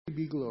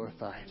be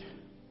glorified.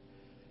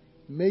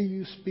 May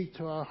you speak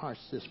to our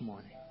hearts this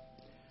morning,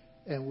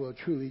 and we'll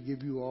truly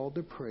give you all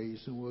the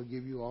praise and we'll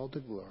give you all the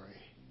glory.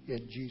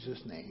 In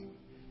Jesus' name,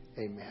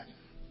 amen.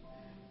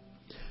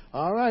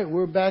 All right,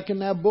 we're back in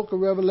that book of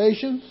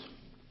Revelations,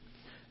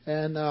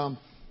 and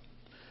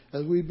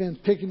as we've been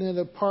picking it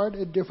apart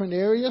at different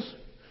areas,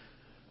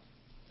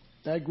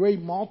 that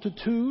great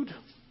multitude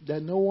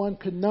that no one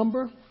could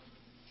number,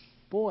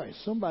 boy,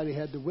 somebody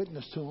had to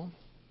witness to them.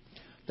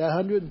 That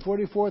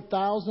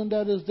 144,000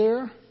 that is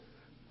there,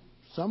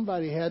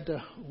 somebody had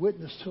to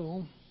witness to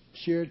them,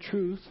 share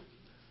truth.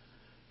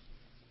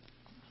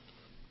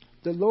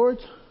 The Lord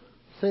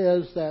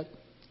says that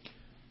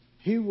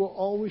He will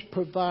always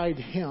provide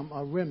him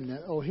a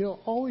remnant, or He'll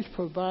always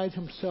provide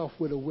Himself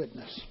with a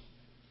witness.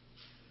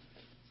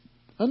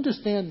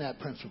 Understand that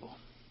principle.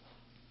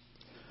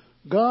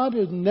 God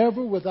is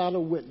never without a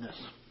witness.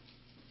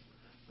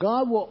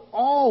 God will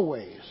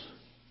always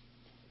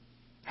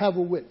have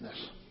a witness.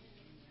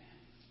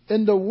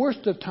 In the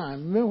worst of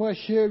times, remember what I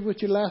shared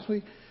with you last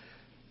week?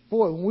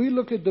 Boy, when we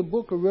look at the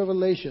book of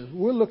Revelation,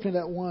 we're looking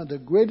at one of the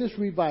greatest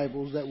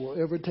revivals that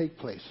will ever take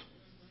place.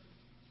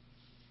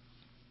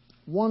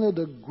 One of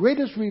the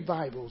greatest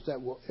revivals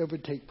that will ever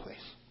take place.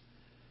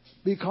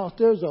 Because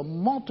there's a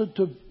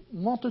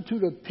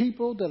multitude of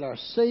people that are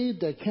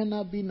saved that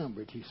cannot be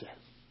numbered, he said.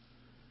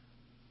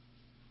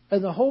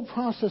 And the whole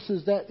process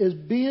is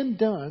being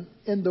done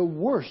in the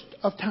worst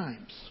of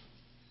times.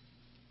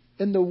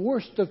 In the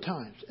worst of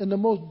times. In the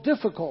most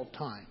difficult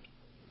times.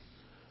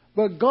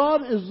 But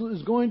God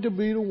is going to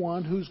be the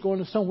one who's going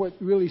to somewhat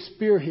really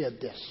spearhead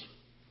this.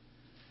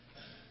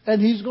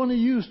 And He's going to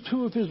use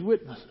two of His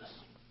witnesses.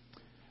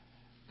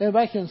 And if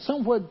I can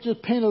somewhat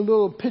just paint a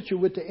little picture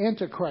with the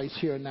Antichrist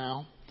here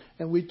now.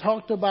 And we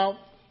talked about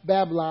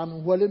Babylon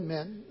and what it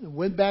meant. And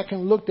went back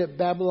and looked at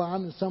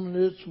Babylon and some of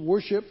its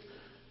worship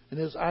and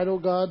its idol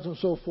gods and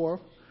so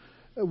forth.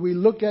 We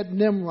look at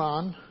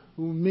Nimrod,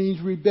 who means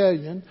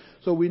rebellion.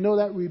 So we know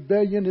that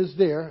rebellion is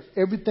there.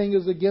 Everything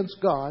is against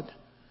God.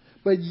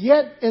 But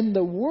yet in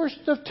the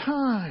worst of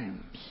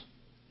times,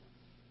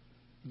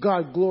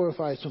 God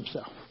glorifies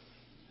Himself.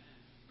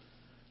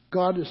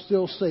 God is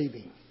still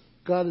saving.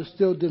 God is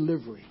still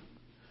delivering.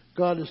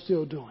 God is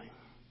still doing.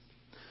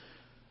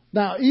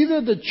 Now,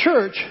 either the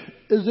church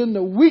is in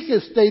the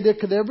weakest state it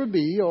could ever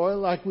be, or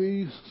like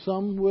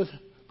some would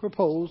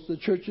propose, the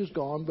church is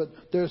gone, but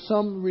there's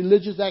some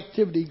religious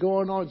activity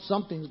going on,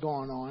 something's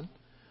going on.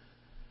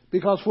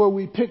 Because where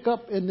we pick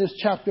up in this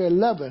chapter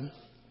 11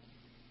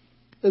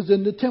 is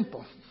in the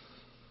temple.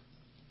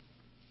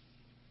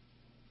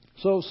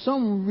 So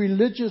some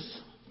religious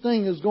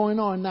thing is going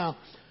on. Now,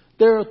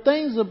 there are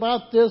things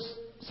about this,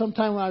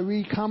 sometimes when I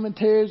read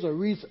commentaries or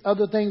read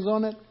other things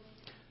on it,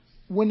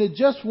 when it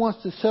just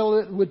wants to sell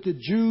it with the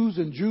Jews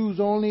and Jews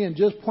only and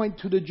just point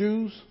to the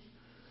Jews.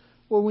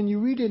 Well, when you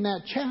read in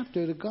that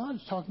chapter, the God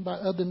is talking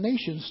about other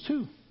nations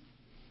too.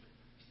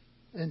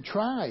 And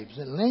tribes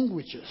and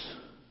languages.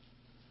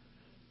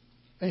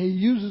 And He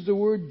uses the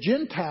word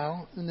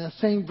Gentile in that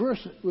same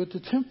verse with the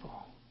temple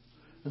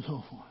and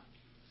so forth.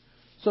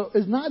 So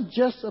it's not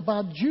just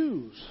about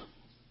Jews.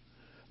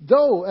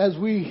 Though, as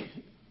we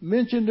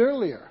mentioned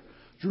earlier,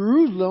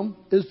 Jerusalem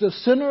is the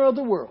center of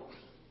the world.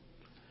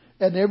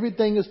 And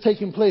everything is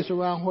taking place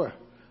around where?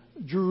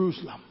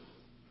 Jerusalem.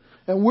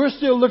 And we're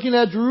still looking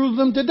at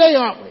Jerusalem today,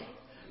 aren't we?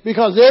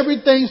 Because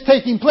everything's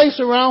taking place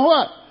around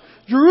what?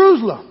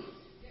 Jerusalem.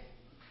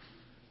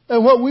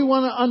 And what we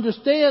want to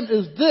understand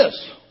is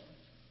this.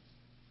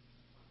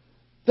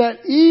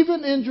 That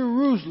even in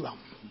Jerusalem,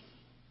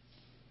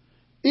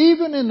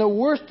 even in the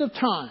worst of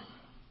time,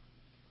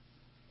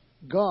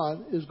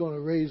 God is going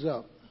to raise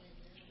up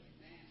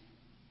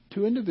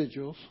two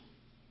individuals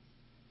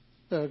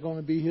that are going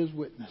to be His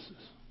witnesses.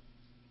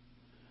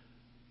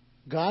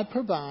 God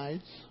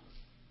provides,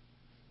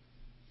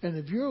 and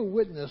if you're a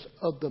witness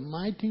of the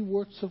mighty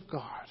works of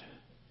God,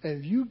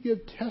 and if you give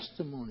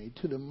testimony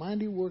to the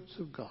mighty works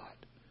of God,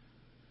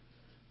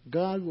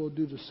 God will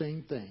do the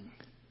same thing.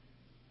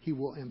 He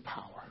will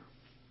empower.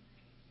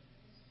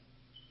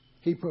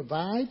 He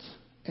provides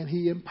and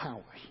He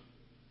empowers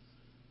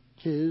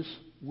His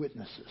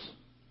witnesses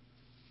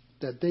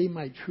that they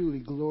might truly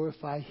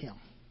glorify Him.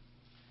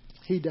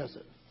 He does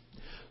it.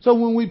 So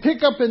when we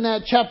pick up in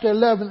that chapter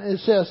 11, it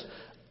says,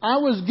 I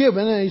was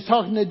given, and He's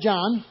talking to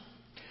John,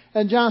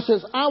 and John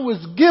says, I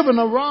was given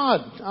a rod.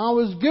 I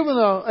was given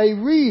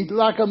a reed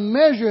like a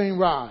measuring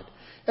rod,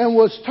 and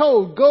was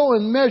told, go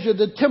and measure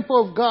the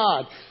temple of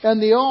God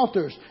and the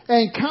altars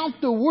and count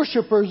the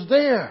worshipers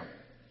there.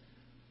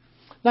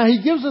 Now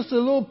He gives us a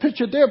little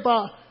picture there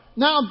about,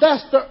 now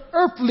that's the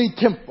earthly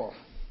temple.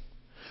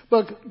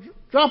 But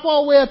drop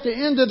all the way at the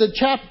end of the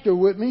chapter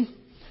with me.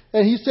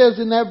 And He says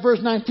in that verse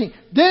 19,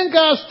 then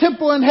God's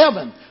temple in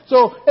heaven.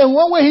 So in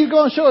one way He's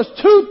going to show us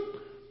two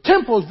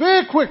temples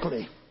very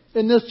quickly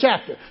in this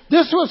chapter.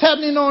 This was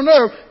happening on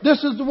earth.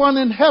 This is the one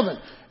in heaven.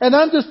 And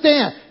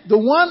understand, the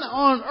one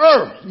on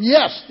earth,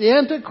 yes, the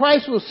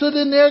Antichrist will sit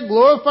in there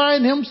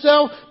glorifying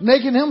himself,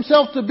 making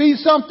himself to be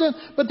something,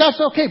 but that's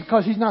okay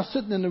because he's not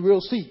sitting in the real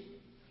seat.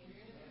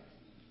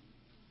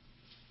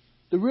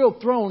 The real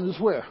throne is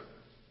where?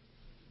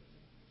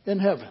 In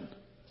heaven.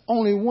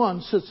 Only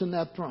one sits in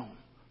that throne,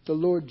 the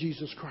Lord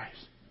Jesus Christ.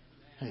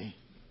 Hey.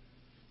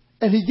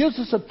 And he gives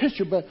us a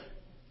picture, but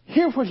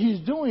hear what he's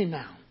doing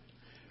now.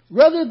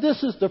 Whether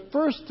this is the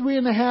first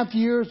 3.5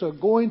 years or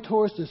going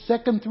towards the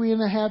second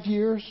 3.5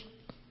 years,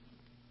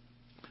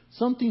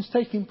 something's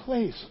taking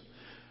place.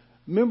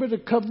 Remember the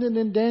covenant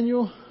in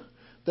Daniel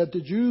that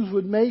the Jews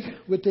would make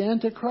with the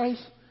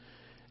Antichrist?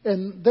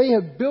 And they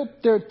have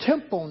built their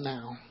temple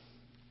now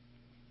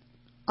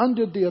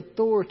under the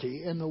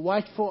authority and the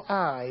watchful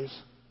eyes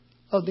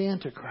of the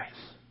Antichrist.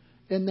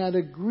 In that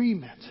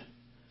agreement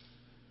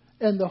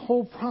and the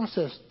whole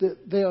process, that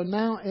they are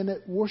now in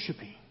it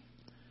worshiping.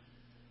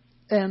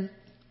 And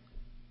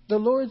the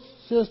Lord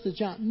says to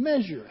John,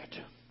 measure it.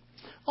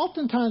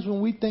 Oftentimes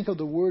when we think of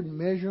the word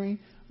measuring,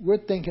 we're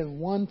thinking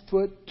 1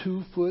 foot,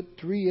 2 foot,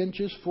 3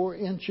 inches, 4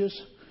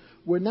 inches.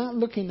 We're not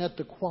looking at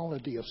the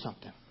quality of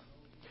something.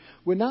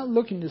 We're not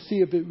looking to see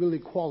if it really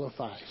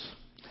qualifies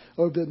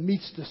or if it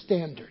meets the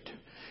standard.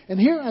 And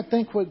here I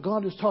think what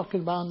God is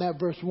talking about in that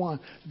verse 1,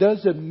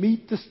 does it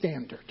meet the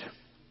standard?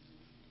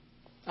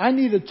 I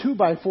need a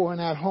 2x4 in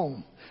that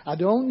home. I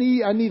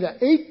need an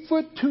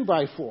 8-foot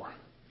 2x4.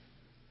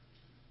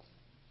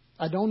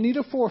 I don't need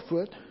a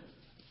 4-foot.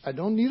 I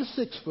don't need a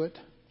 6-foot.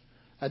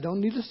 I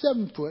don't need a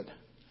 7-foot.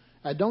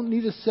 I don't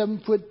need a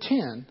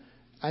 7'10".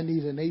 I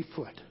need an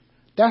 8-foot.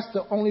 That's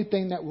the only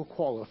thing that will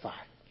qualify.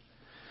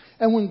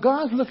 And when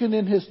God's looking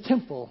in his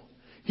temple,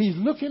 he's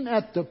looking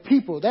at the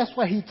people. That's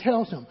why he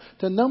tells him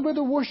to number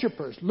the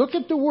worshipers. Look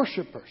at the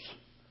worshipers.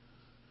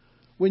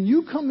 When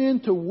you come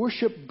in to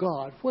worship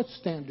God, what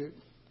standard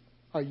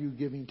are you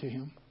giving to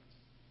him?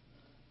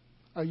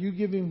 Are you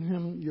giving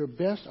him your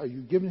best? Are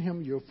you giving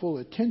him your full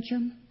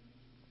attention?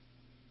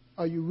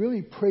 Are you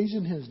really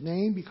praising his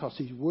name because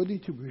he's worthy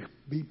to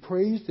be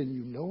praised and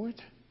you know it?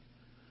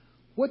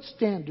 What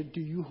standard do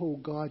you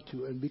hold God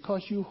to? And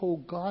because you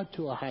hold God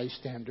to a high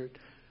standard,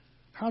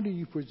 how do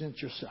you present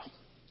yourself?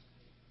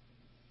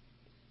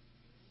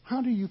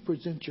 How do you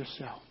present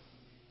yourself?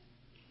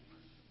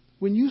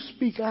 When you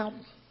speak out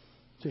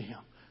to him,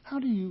 how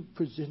do you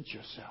present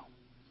yourself?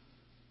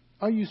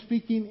 Are you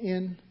speaking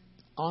in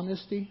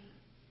honesty?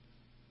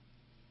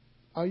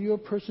 Are you a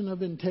person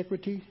of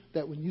integrity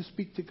that when you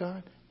speak to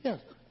God, yes,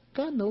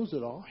 God knows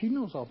it all. He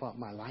knows all about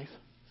my life.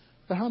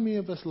 But how many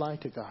of us lie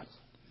to God?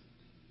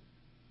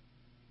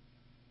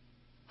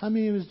 How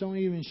many of us don't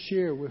even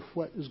share with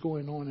what is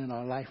going on in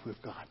our life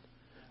with God?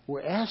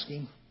 We're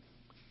asking,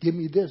 give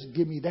me this,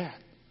 give me that.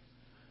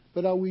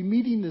 But are we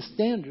meeting the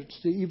standards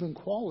to even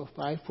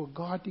qualify for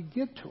God to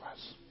give to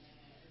us?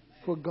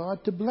 For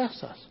God to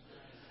bless us?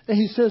 And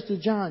he says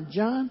to John,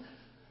 John,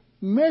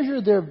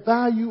 measure their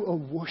value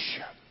of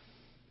worship.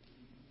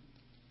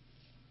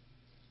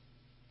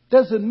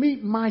 Does it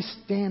meet my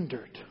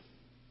standard?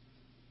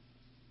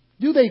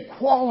 Do they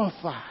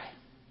qualify?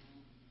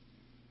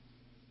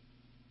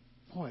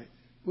 Boy,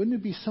 wouldn't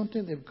it be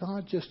something if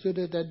God just stood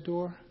at that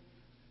door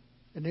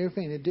and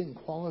everything that didn't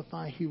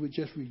qualify, he would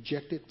just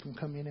reject it from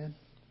coming in?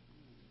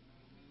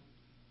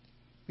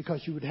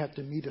 Because you would have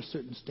to meet a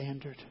certain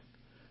standard.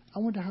 I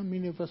wonder how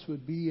many of us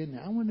would be in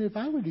there. I wonder if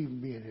I would even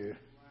be in there.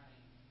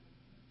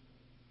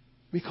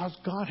 Because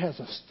God has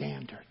a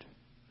standard.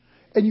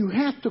 And you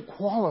have to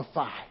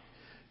qualify.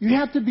 You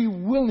have to be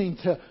willing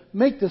to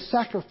make the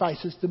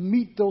sacrifices to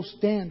meet those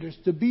standards,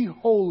 to be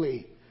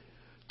holy,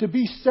 to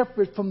be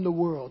separate from the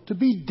world, to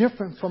be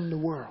different from the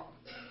world,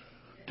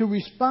 to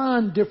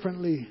respond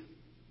differently.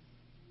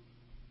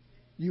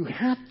 You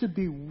have to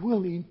be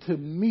willing to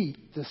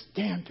meet the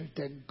standard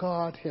that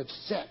God has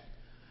set.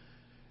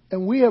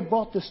 And we have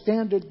brought the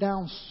standard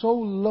down so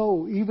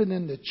low, even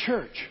in the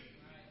church,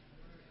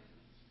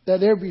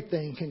 that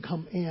everything can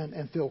come in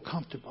and feel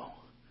comfortable.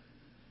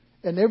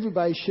 And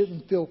everybody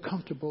shouldn't feel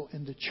comfortable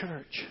in the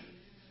church.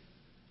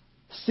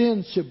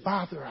 Sin should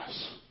bother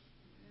us.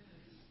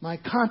 My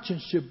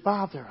conscience should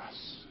bother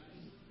us.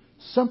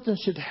 Something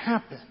should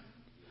happen.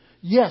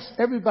 Yes,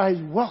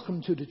 everybody's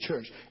welcome to the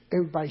church.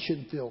 Everybody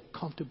shouldn't feel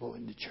comfortable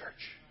in the church.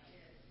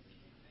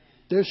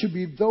 There should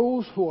be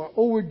those who are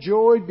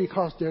overjoyed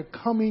because they're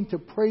coming to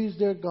praise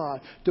their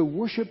God, to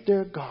worship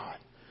their God.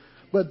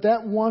 But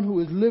that one who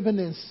is living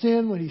in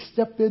sin, when he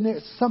steps in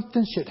there,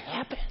 something should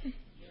happen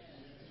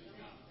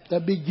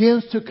that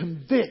begins to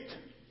convict.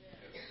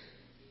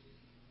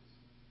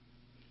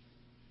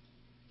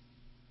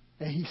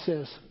 And he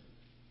says,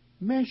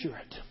 measure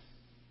it.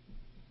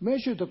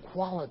 Measure the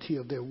quality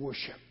of their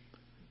worship.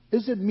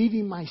 Is it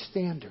meeting my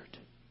standard?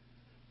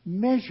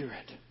 Measure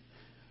it.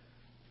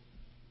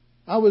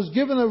 I was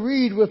given a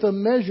reed with a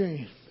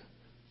measuring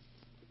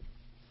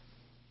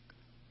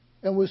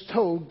and was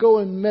told, go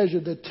and measure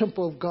the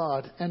temple of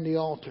God and the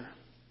altar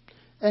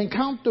and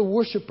count the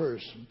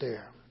worshipers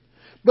there.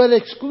 But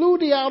exclude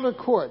the outer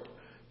court.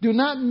 Do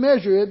not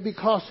measure it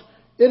because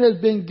it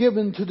has been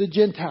given to the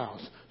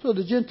Gentiles. So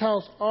the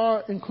Gentiles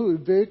are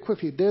included very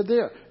quickly. They're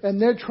there.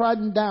 And they're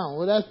trodden down.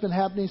 Well, that's been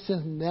happening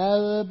since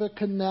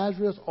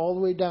Nebuchadnezzar all the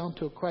way down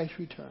to Christ's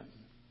return.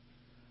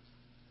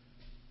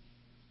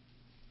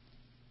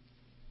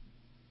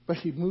 But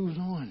he moves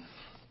on.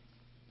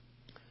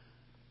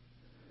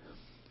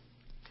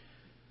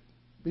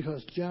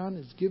 Because John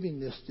is giving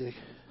this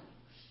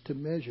to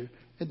measure.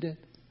 And then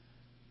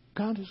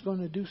God is going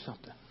to do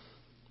something.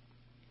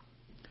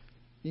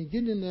 You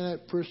get into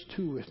that verse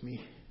 2 with me.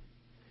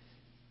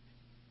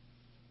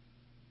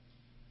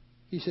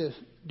 He says,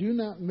 do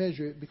not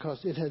measure it because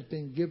it has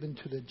been given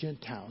to the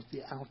Gentiles,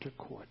 the outer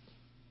court.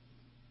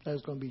 That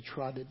is going to be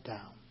trodden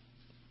down.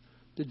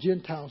 The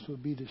Gentiles will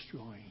be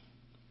destroyed.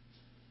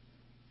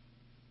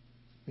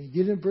 When you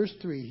get in verse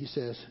 3, he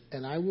says,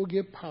 and I will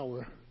give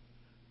power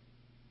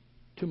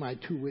to my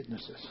 2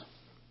 witnesses.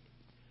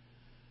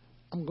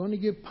 I'm going to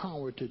give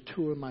power to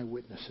 2 of my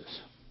witnesses.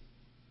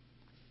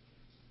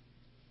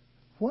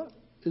 What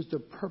is the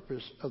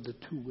purpose of the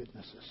 2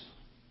 witnesses?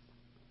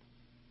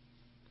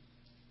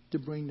 To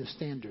bring the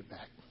standard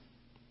back.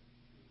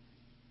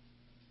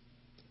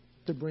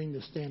 To bring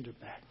the standard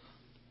back.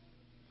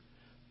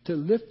 To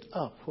lift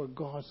up what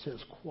God says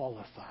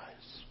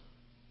qualifies.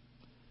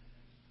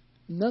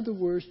 In other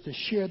words, to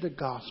share the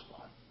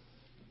gospel.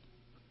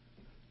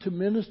 To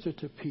minister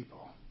to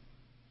people.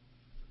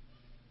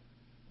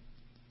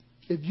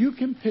 If you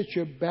can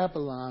picture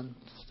Babylon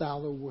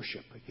style of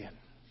worship again.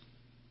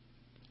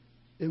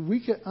 If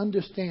we could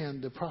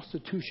understand the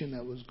prostitution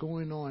that was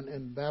going on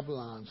in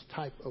Babylon's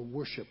type of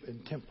worship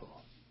and temple.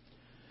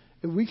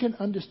 If we can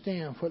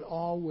understand what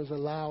all was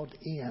allowed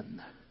in.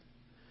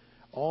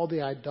 All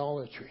the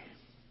idolatry.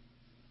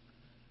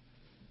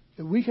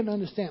 If we can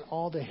understand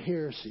all the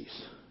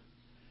heresies.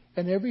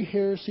 And every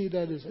heresy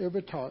that is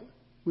ever taught,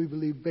 we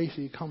believe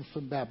basically comes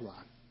from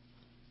Babylon.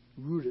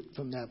 Rooted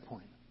from that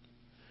point.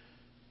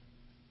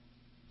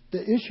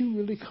 The issue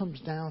really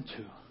comes down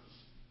to,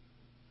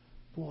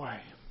 boy,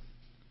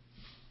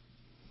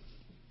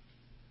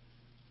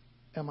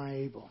 am I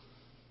able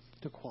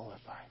to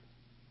qualify?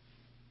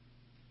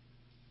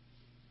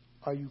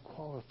 Are you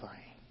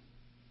qualifying?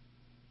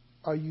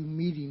 Are you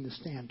meeting the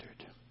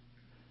standard?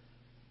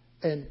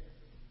 And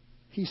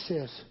he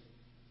says,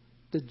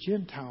 the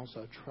Gentiles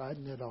are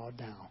trodden it all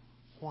down.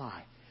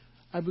 Why?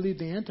 I believe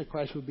the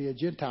Antichrist will be a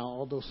Gentile,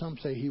 although some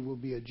say he will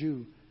be a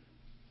Jew.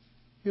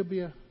 He'll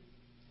be a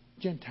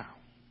Gentile,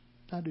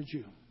 not a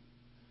Jew.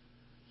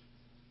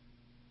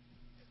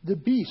 The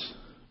beast,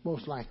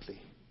 most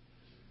likely,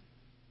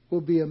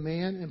 will be a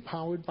man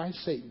empowered by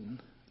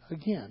Satan.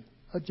 Again,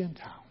 a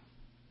Gentile.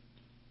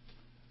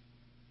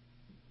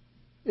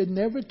 It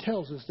never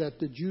tells us that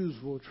the Jews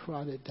will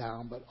trot it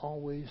down, but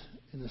always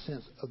in the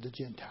sense of the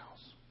Gentiles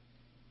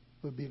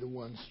will be the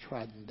ones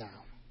trodden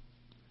down.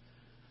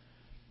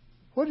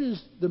 What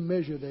is the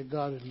measure that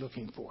God is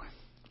looking for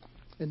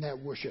in that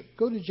worship?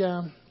 Go to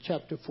John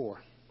chapter 4.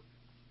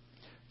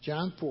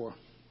 John 4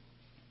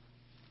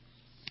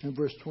 and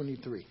verse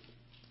 23.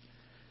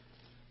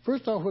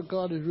 First off, what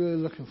God is really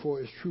looking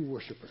for is true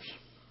worshipers.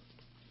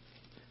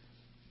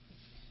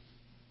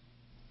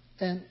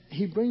 And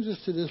he brings us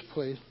to this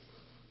place.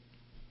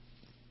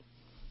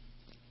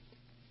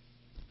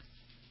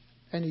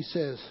 And he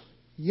says,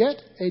 yet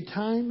a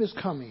time is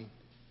coming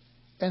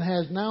and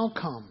has now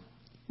come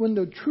when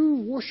the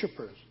true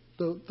worshipers,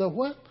 the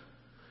what?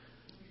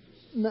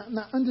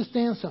 Now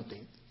understand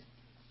something.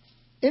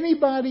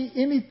 Anybody,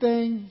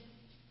 anything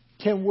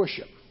can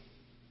worship.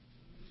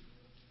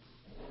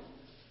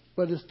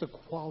 But it's the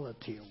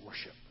quality of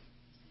worship.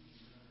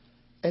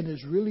 And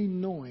it's really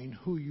knowing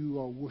who you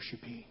are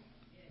worshiping.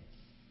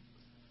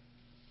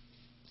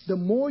 The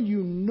more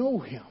you know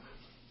him,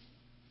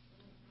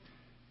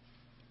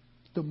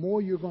 the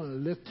more you're going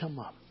to lift him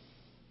up.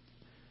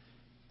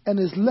 And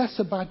it's less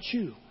about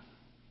you.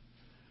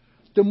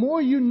 The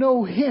more you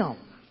know him,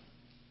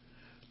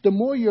 the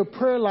more your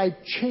prayer life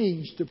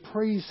changed to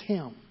praise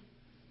him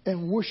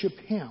and worship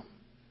him.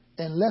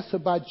 And less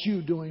about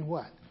you doing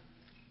what?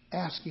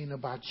 Asking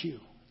about you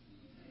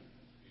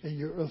and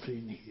your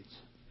earthly needs.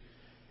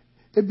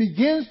 It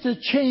begins to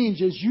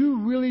change as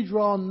you really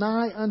draw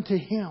nigh unto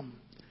him.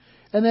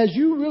 And as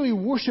you really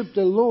worship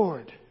the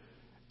Lord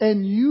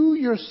and you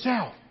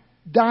yourself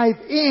dive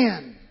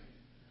in,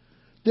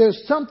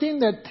 there's something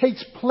that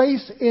takes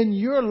place in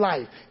your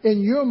life,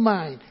 in your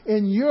mind,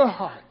 in your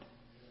heart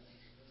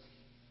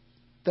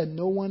that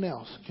no one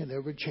else can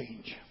ever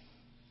change.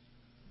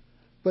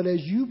 But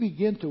as you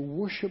begin to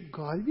worship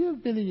God, have you ever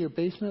been in your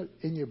basement,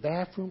 in your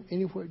bathroom,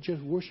 anywhere,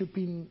 just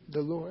worshiping the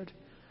Lord?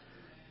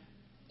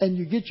 And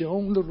you get your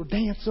own little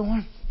dance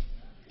on?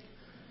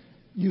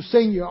 You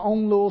sing your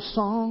own little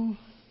song?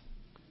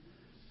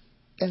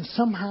 And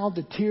somehow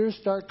the tears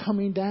start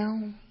coming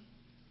down?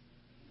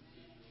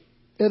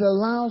 It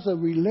allows a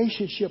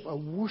relationship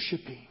of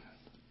worshiping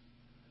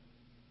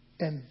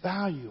and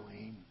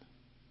valuing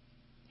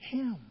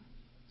him.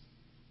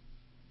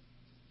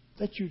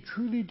 That you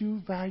truly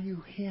do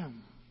value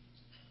him.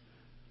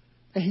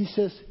 And he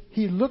says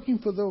he's looking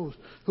for those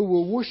who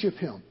will worship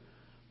him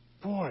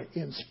Boy,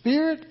 in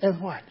spirit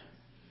and what?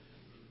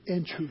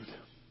 In truth.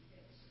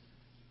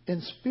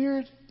 In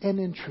spirit and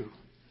in truth.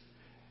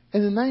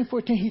 And in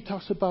 9:14, he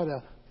talks about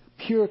a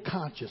pure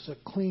conscience, a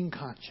clean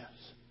conscience.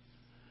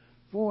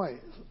 Boy,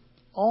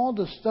 all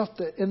the stuff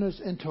that enters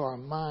into our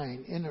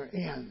mind, inner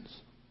ends,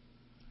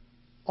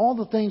 all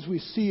the things we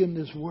see in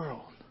this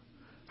world,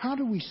 how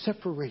do we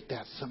separate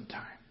that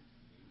sometime?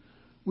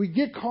 We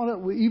get caught up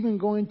with even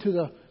going to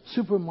the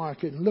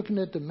supermarket and looking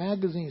at the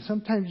magazine.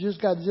 Sometimes you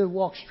just got to just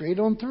walk straight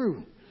on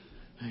through.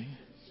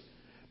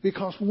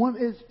 Because once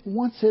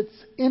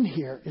it's in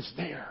here, it's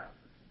there.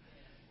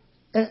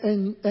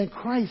 And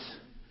Christ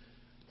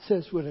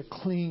says with a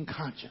clean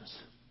conscience.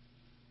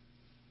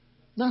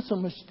 Not so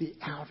much the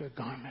outer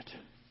garment,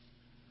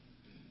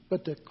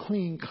 but the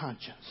clean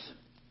conscience.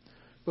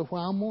 But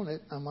while I'm on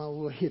it, I might as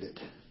well hit it.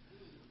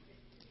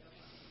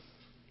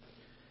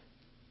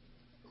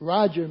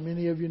 Roger,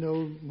 many of you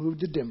know, moved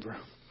to Denver.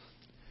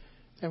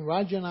 And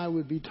Roger and I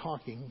would be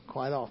talking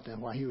quite often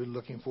while he was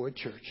looking for a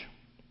church.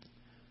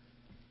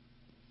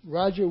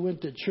 Roger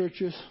went to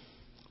churches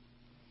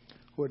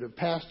where the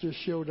pastor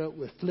showed up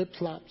with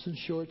flip-flops and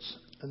shorts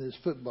and his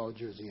football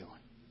jersey on.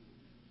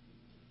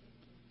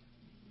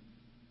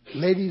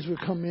 Ladies would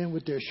come in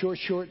with their short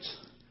shorts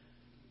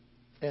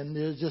and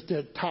there's just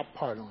their top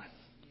part on.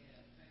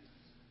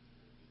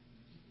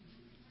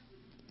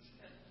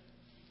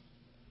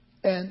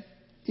 And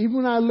even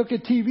when I look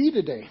at TV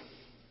today,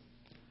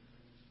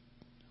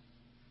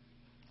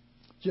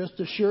 just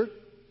a shirt,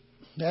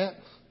 that.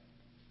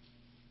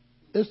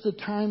 It's the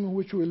time in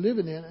which we're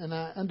living in, and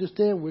I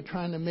understand we're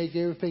trying to make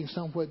everything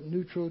somewhat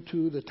neutral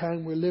to the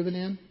time we're living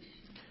in.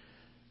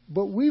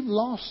 But we've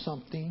lost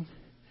something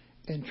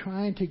in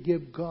trying to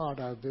give God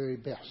our very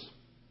best.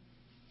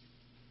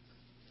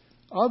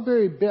 Our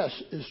very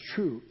best is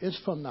true. It's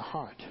from the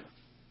heart.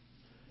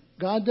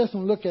 God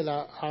doesn't look at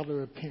our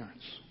outer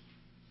appearance.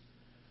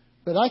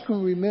 But I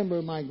can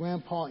remember my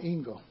grandpa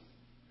Ingo.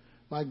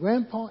 My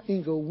grandpa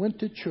Ingo went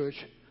to church.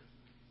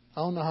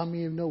 I don't know how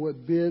many of you know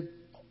what bib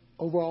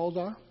overalls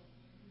are.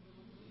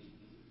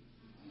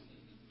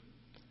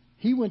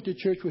 He went to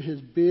church with his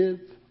bib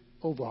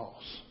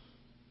overalls.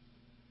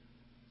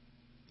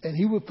 And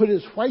he would put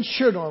his white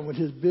shirt on with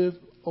his bib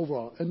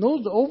overalls. And those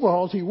are the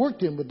overalls he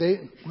worked in, but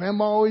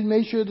Grandma always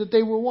made sure that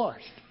they were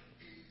washed,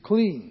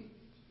 clean.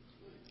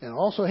 And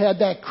also had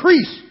that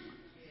crease.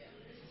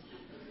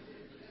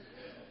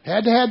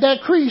 Had to have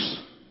that crease.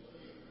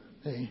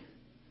 See?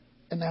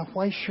 And that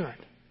white shirt.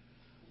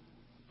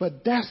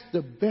 But that's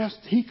the best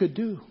he could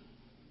do.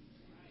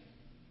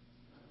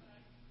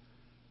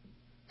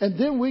 And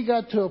then we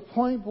got to a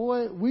point,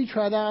 boy, we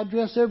try to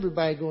outdress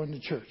everybody going to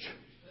church.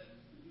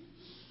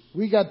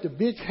 We got the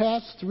big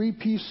hats,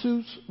 3-piece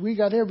suits. We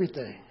got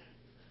everything.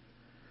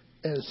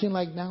 And it seems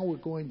like now we're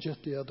going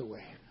just the other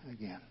way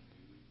again.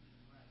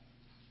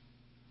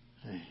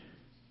 Hey,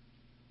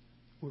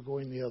 we're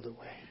going the other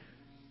way.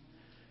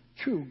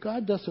 True,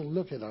 God doesn't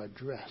look at our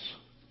dress.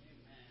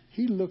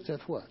 He looks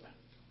at what?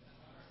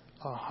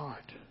 Our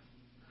heart.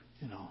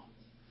 You know.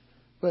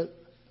 But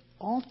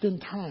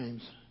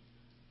oftentimes,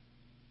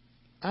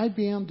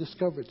 IBM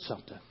discovered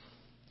something.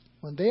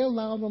 When they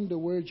allowed them to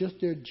wear just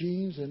their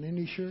jeans and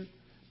any shirt,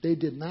 they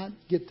did not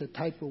get the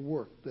type of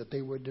work that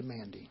they were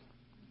demanding.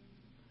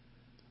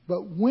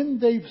 But when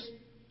they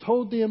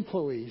told the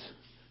employees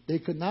they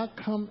could not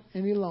come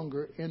any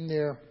longer in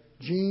their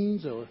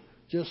jeans or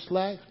just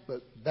slacks,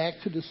 but back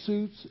to the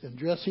suits and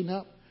dressing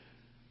up,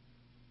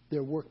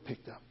 their work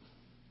picked up.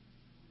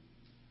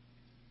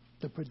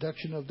 The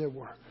production of their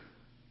work.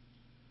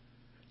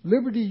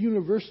 Liberty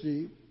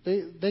University,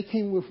 they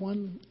came with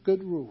one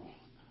good rule.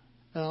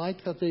 And I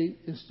like that they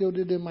instilled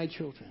it in my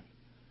children.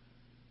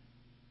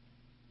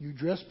 You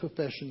dress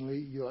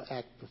professionally, you'll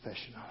act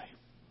professionally.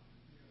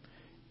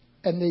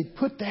 And they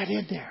put that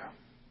in there.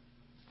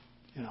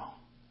 You know.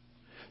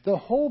 The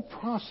whole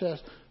process,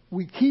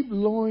 we keep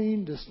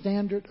lowering the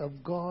standard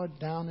of God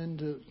down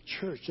into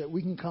church that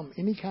we can come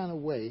any kind of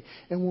way.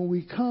 And when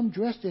we come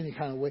dressed any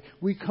kind of way,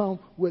 we come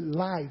with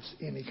lives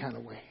any kind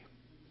of way.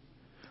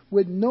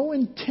 With no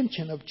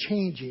intention of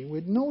changing,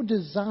 with no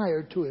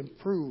desire to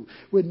improve,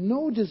 with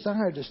no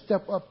desire to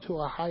step up to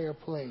a higher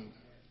plane.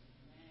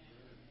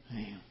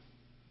 Man.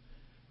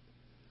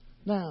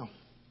 Now,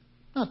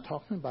 I'm not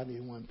talking about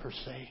anyone per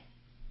se.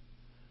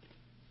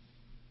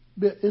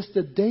 But it's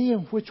the day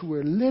in which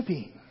we're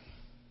living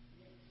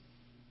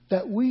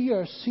that we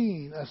are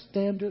seeing a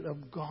standard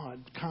of God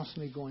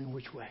constantly going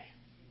which way.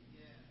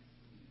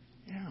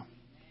 Yeah.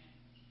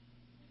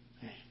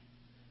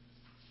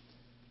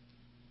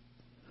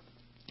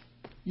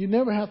 You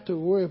never have to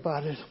worry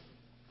about it.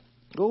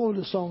 Go over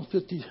to Psalm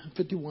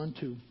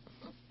 51:2.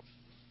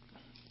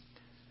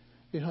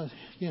 Because,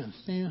 again,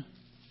 stand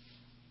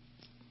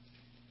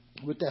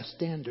with that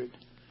standard.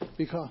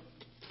 Because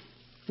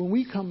when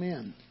we come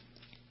in,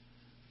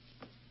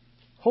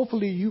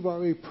 hopefully you've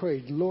already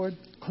prayed, Lord,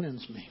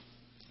 cleanse me.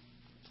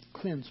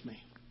 Cleanse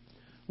me.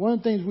 One of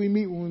the things when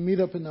we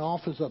meet up in the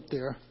office up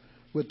there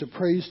with the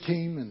praise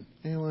team and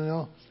anyone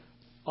else,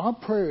 our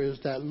prayer is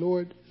that,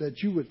 Lord, that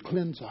you would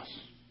cleanse us,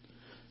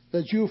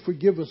 that you will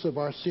forgive us of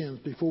our sins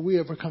before we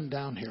ever come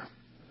down here.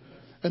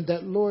 And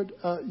that, Lord,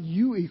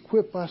 you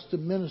equip us to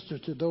minister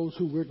to those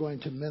who we're going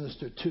to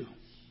minister to.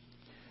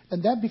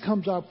 And that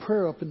becomes our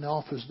prayer up in the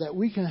office, that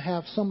we can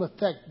have some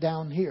effect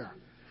down here.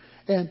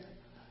 And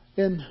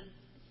in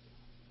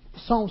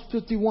Psalms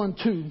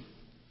 51:2,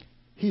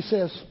 he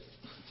says,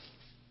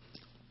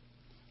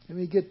 let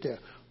me get there.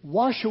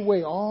 Wash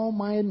away all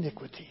my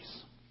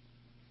iniquities.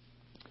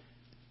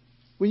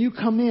 When you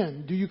come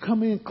in, do you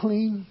come in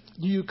clean?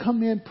 Do you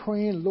come in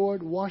praying,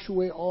 Lord, wash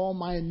away all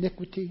my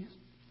iniquities?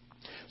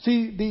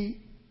 See, the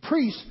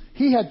priest,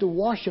 he had to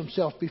wash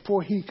himself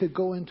before he could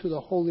go into the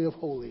Holy of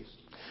Holies.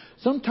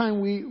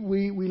 Sometimes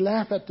we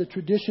laugh at the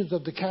traditions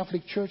of the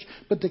Catholic Church,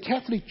 but the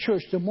Catholic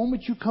Church, the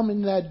moment you come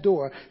in that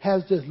door,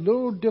 has this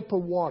little dip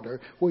of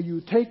water where you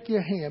take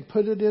your hand,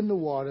 put it in the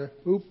water,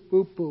 boop,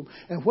 boop, boop.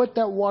 And what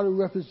that water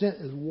represents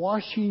is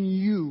washing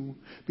you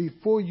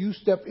before you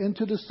step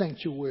into the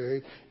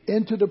sanctuary,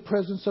 into the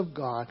presence of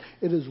God.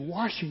 It is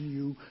washing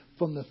you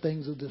from the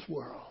things of this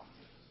world.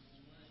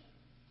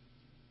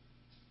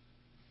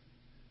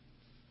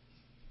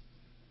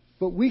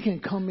 But we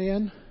can come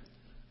in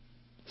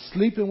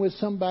sleeping with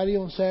somebody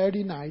on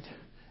Saturday night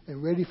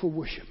and ready for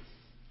worship.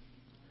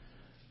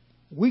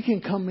 We can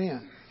come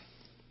in,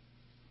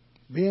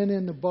 being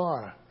in the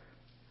bar,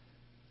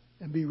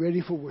 and be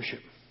ready for worship.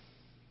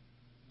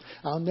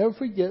 I'll never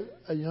forget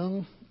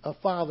a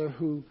father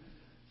who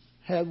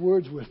had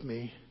words with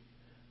me,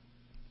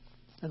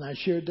 and I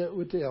shared that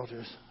with the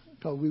elders,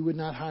 because we would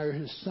not hire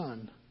his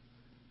son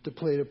to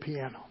play the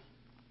piano.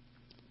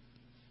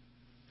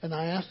 And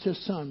I asked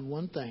his son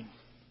one thing,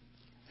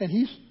 and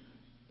he's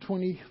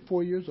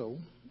 24 years old,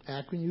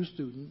 Akron U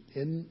student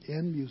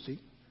in music.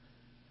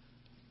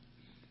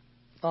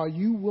 Are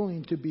you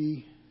willing to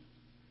be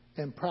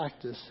and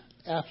practice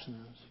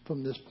abstinence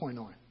from this point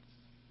on?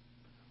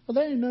 Well,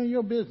 that ain't none of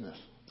your business.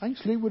 I can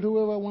sleep with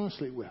whoever I want to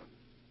sleep with.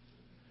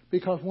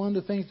 Because one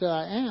of the things that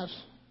I ask,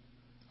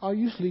 are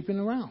you sleeping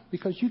around?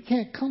 Because you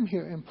can't come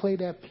here and play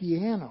that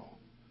piano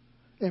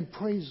and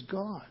praise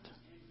God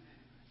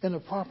in a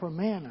proper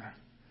manner.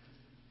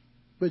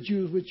 But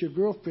you was with your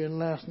girlfriend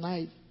last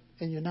night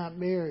and you're not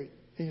married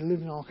and you're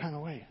living all kind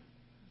of way.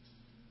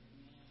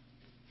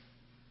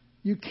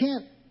 You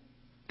can't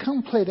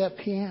come play that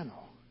piano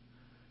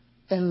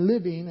and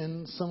living,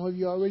 and some of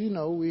you already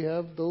know, we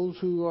have those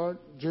who are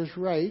just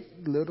right,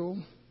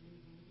 little,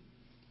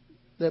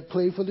 that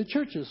play for the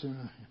churches.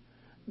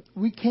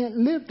 We can't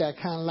live that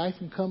kind of life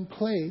and come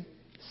play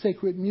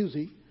sacred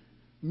music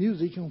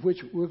in which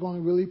we're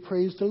going to really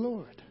praise the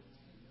Lord.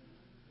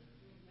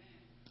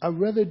 I'd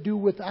rather do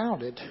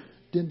without it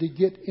than to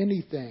get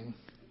anything.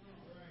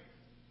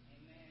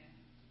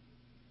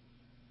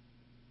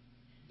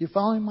 You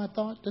following my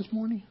thought this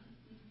morning?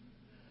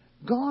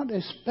 God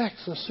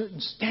expects a certain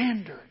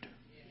standard,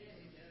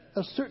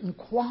 a certain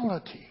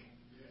quality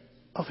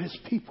of His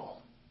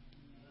people.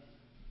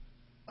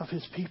 Of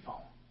His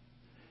people.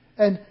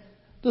 And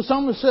the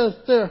psalmist says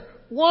there,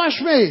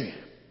 wash me,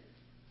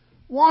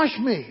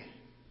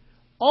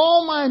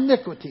 all my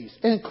iniquities,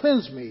 and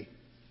cleanse me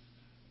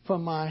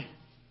from my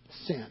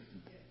sin.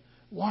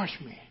 Wash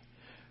me.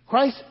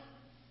 Christ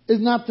is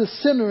not the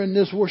sinner in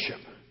this worship.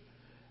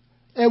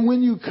 And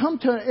when you come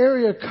to an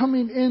area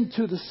coming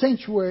into the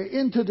sanctuary,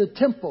 into the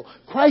temple,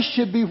 Christ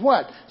should be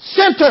what?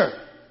 Center.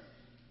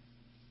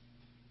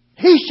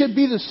 He should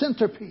be the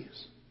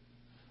centerpiece.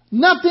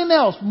 Nothing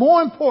else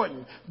more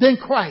important than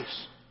Christ.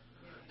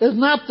 It's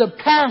not the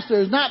pastor,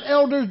 it's not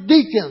elders,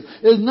 deacons,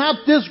 it's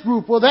not this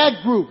group or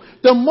that group.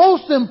 The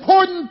most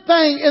important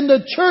thing in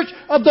the church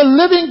of the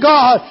living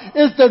God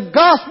is the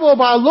gospel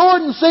of our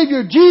Lord and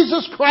Savior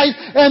Jesus Christ,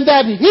 and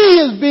that He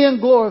is being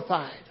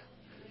glorified.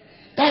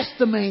 That's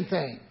the main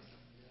thing.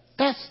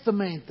 That's the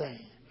main thing.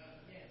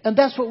 And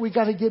that's what we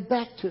got to get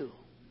back to.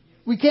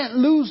 We can't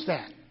lose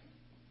that.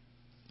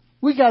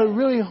 We got to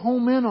really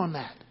home in on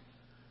that.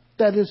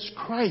 That is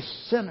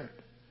Christ-centered.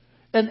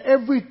 And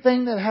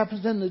everything that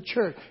happens in the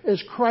church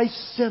is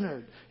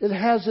Christ-centered. It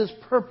has its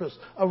purpose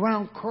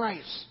around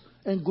Christ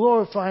and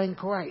glorifying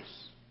Christ.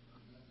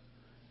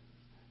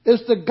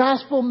 It's the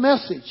gospel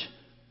message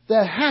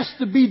that has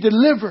to be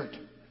delivered.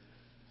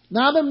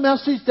 Not a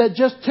message that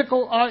just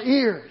tickle our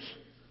ears.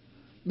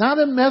 Not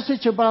a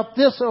message about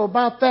this or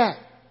about that.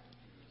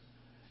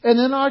 And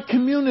in our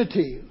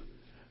community,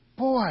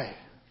 boy,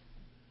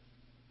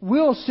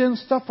 we'll send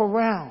stuff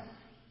around.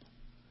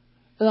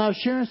 And I was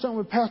sharing something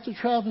with Pastor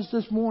Travis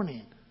this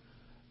morning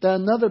that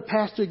another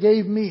pastor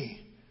gave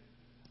me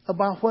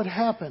about what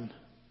happened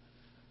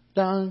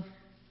down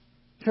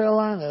in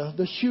Carolina,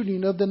 the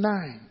shooting of the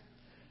 9.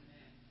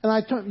 And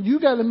I told him, you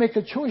got to make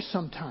a choice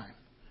sometime.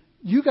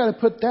 You got to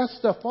put that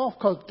stuff off,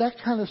 because that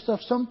kind of stuff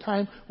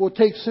sometime will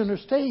take center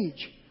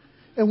stage.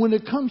 And when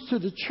it comes to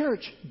the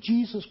church,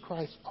 Jesus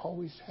Christ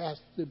always has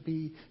to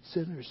be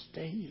center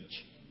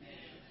stage.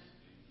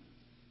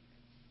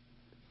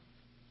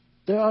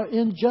 There are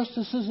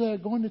injustices that are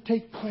going to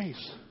take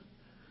place,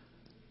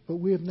 but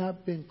we have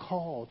not been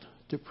called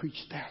to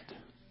preach that.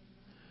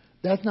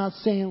 That's not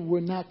saying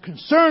we're not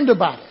concerned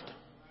about it.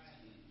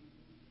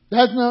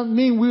 That does not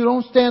mean we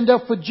don't stand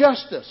up for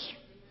justice.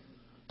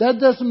 That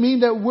doesn't mean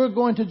that we're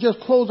going to just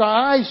close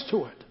our eyes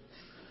to it.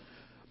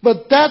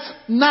 But that's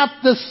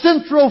not the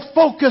central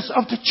focus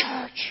of the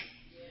church.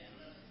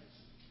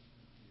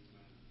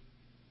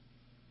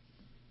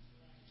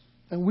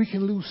 And we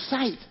can lose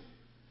sight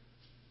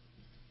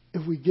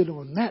if we get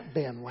on that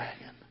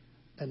bandwagon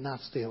and not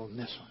stay on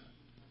this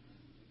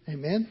one.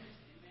 Amen?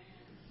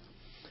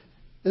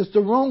 It's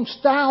the wrong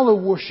style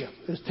of worship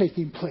that's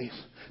taking place.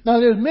 Now,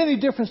 there's many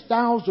different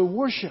styles of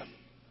worship.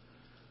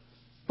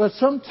 But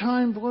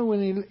sometimes, boy,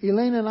 when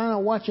Elaine and I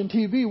are watching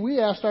TV, we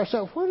ask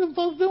ourselves, what are the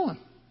folks doing?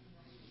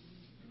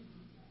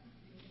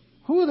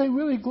 Who are they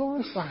really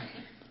glorifying?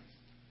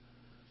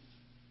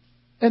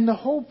 And the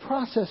whole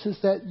process is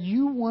that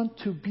you want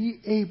to be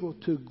able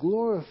to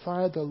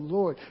glorify the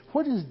Lord.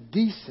 What is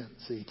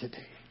decency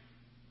today?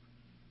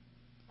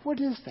 What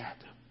is that?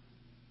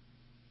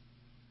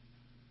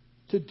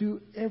 To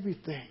do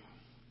everything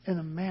in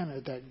a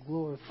manner that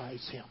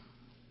glorifies Him.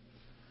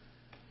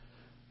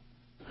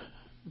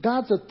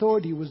 God's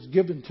authority was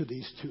given to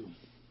these two.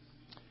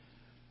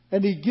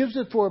 And He gives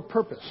it for a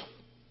purpose.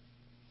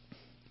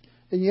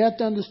 And you have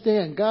to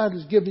understand, God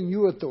has given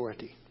you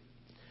authority.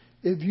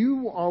 If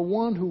you are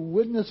one who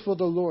witnessed for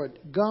the Lord,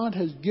 God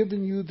has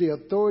given you the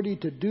authority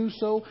to do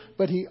so,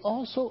 but He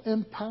also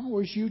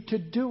empowers you to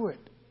do it.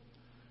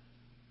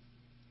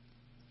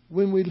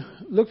 When we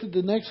look at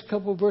the next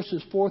couple of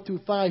verses, 4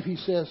 through 5, He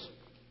says,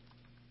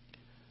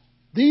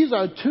 these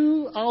are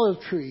 2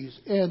 olive trees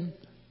and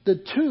the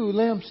 2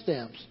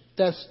 lampstands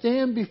that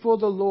stand before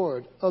the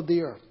Lord of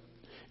the earth.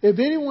 If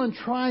anyone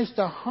tries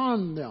to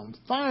harm them,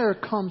 fire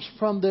comes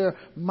from their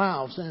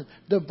mouths and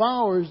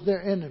devours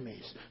their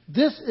enemies.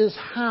 This is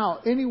how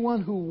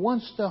anyone who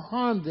wants to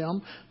harm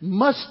them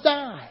must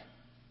die.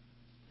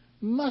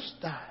 Must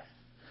die.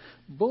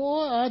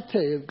 Boy, I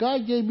tell you, if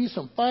God gave me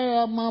some fire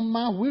out of my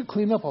mouth, we'd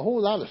clean up a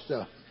whole lot of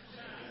stuff.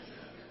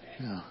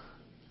 Yeah.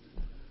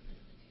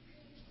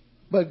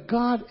 But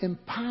God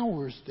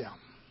empowers them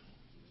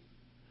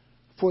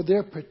for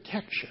their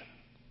protection.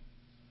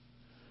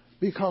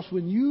 Because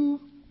when you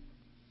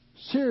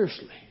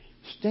seriously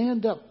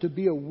stand up to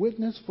be a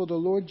witness for the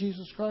Lord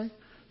Jesus Christ,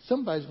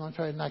 somebody's going to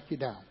try to knock you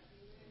down.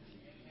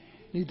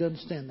 You need to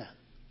understand that.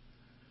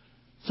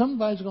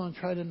 Somebody's going to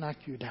try to knock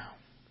you down.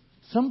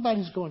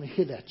 Somebody's going to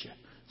hit at you.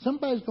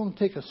 Somebody's going to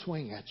take a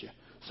swing at you.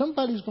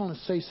 Somebody's going to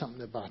say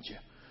something about you.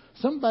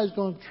 Somebody's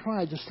going to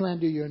try to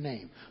slander your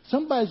name.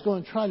 Somebody's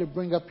going to try to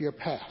bring up your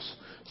past.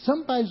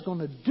 Somebody's going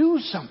to do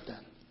something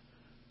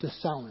to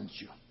silence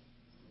you.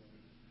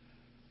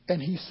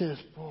 And He says,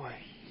 boy,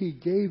 He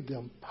gave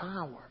them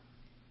power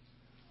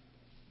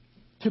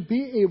to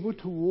be able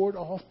to ward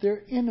off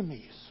their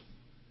enemies.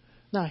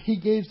 Now, He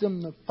gave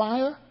them the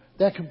fire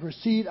that can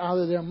proceed out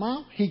of their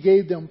mouth. He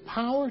gave them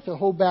power to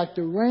hold back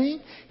the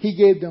rain. He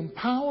gave them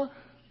power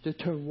to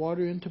turn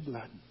water into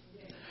blood.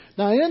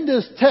 Now, in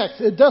this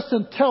text, it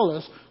doesn't tell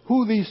us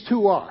who these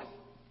 2 are.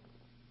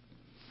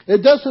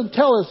 It doesn't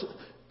tell us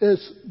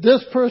it's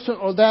this person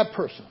or that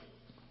person.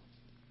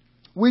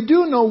 We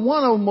do know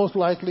one of them most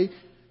likely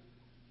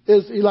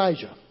is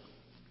Elijah.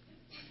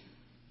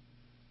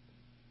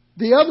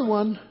 The other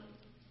one,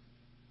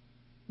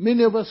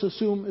 many of us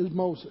assume, is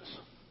Moses.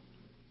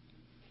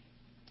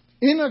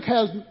 Enoch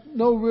has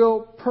no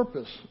real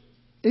purpose.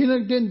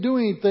 Enoch didn't do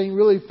anything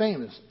really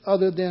famous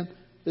other than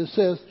it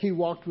says he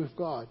walked with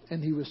God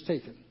and he was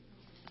taken.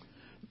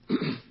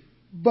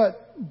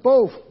 But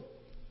both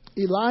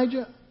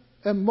Elijah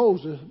and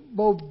Moses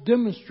both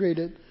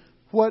demonstrated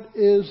what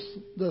is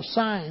the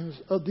signs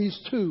of these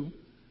 2.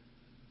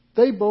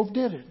 They both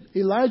did it.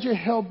 Elijah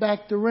held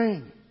back the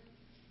rain.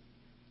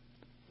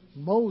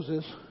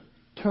 Moses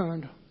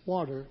turned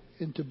water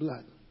into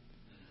blood.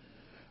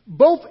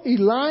 Both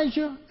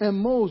Elijah and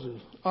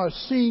Moses are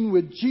seen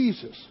with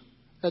Jesus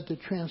at the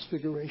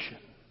Transfiguration.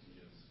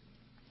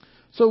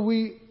 So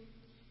we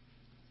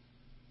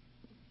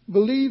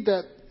believe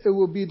that it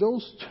will be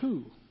those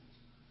 2,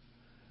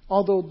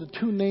 although the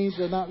 2 names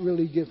are not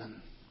really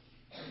given.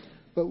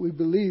 But we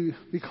believe,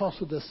 because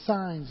of the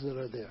signs that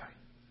are there,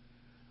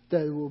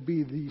 that it will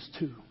be these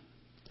 2.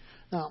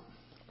 Now,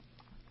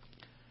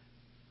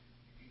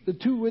 the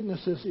 2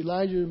 witnesses,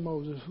 Elijah and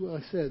Moses,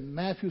 like I said,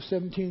 Matthew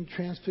 17,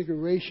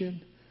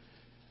 Transfiguration,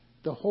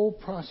 the whole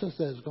process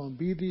that is going to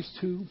be these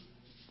 2,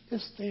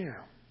 it's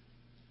there.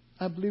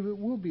 I believe it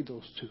will be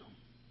those 2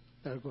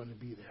 that are going to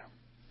be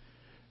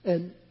there.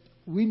 And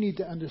we need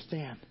to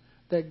understand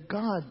that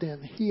God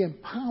then, He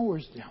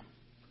empowers them.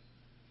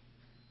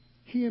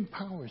 He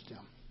empowers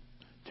them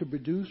to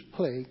produce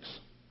plagues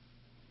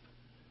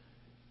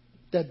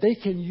that they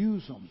can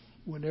use them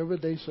whenever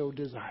they so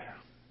desire.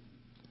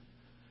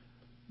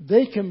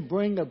 They can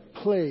bring a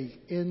plague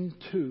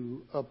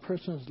into a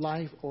person's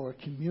life or a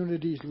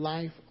community's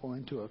life or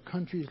into a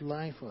country's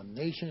life or a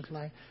nation's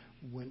life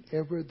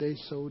whenever they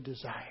so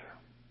desire.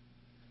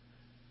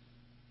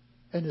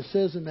 And it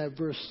says in that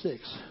verse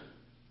 6,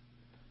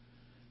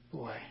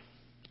 boy,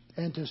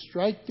 and to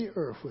strike the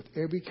earth with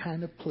every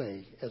kind of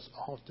plague as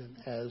often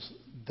as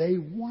they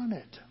want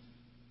it.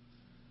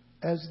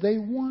 As they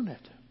want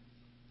it,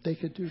 they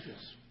could do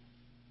this.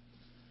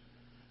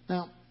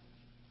 Now,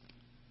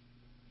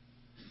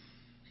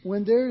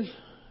 when there's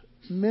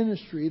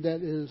ministry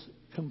that is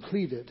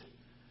completed,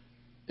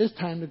 it's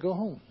time to go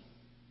home.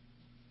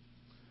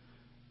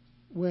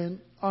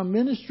 When our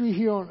ministry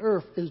here on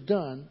earth is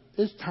done,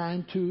 it's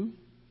time to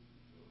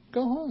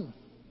go home.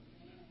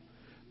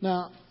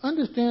 Now,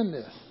 understand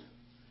this.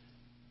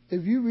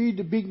 If you read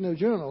the Beacon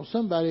Journal,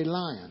 somebody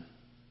lying.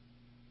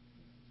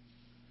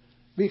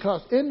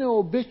 Because in the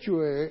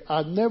obituary,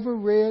 I never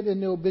read in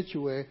the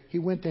obituary, he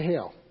went to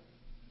hell.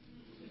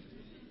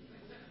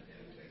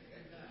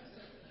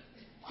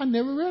 I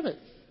never read it.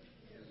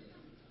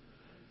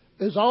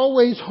 It's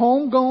always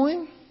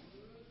homegoing.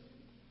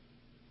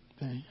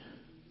 Okay.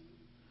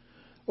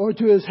 Or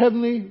to his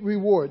heavenly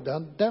reward.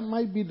 Now, that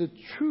might be the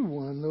true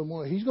one a little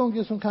more. He's going to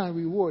get some kind of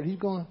reward. He's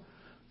going to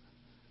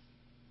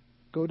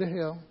go to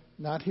hell,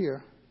 not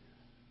here.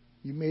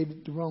 You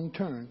made the wrong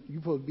turn.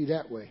 You're supposed to be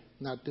that way,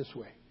 not this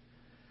way.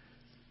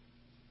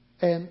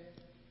 And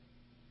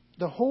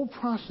the whole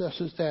process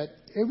is that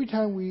every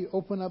time we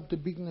open up the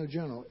Beacon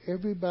Journal,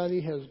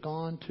 everybody has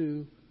gone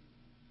to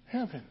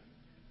heaven.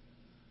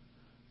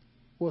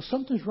 Well,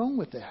 something's wrong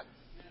with that.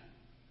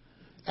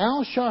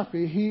 Al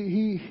Sharpie,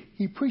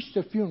 he preached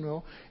a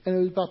funeral, and it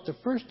was about the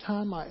first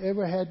time I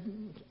ever had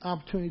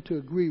opportunity to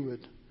agree with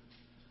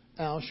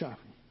Al Sharpie.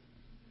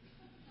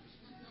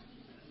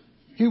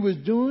 He was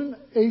doing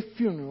a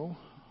funeral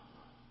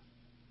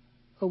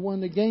of one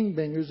of the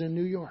gangbangers in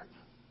New York.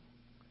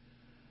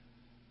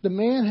 The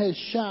man had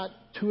shot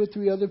 2 or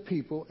 3 other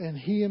people, and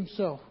he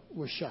himself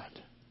was shot.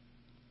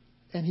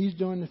 And he's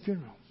doing the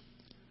funeral.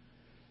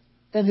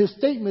 And his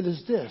statement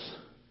is this: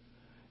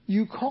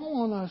 you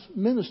call on us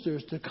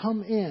ministers to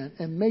come in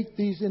and make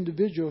these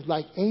individuals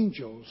like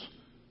angels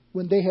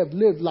when they have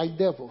lived like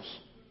devils.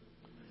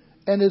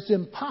 And it's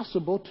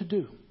impossible to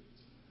do.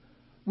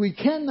 We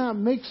cannot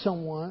make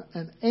someone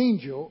an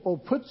angel or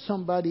put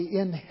somebody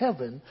in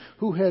heaven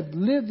who had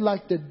lived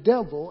like the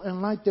devil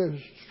and like they're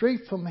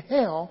straight from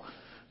hell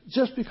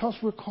just because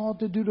we're called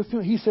to do the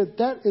funeral. He said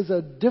that is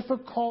a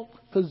difficult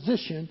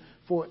position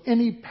for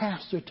any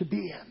pastor to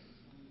be in.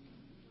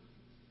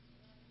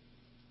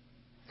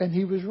 And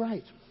he was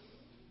right.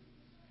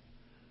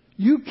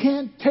 You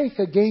can't take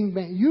a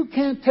gangbang. You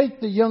can't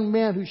take the young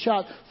man who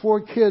shot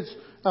 4 kids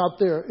out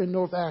there in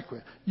North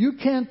Akron. You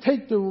can't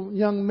take the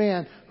young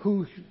man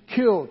who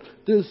killed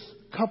this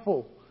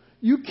couple.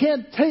 You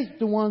can't take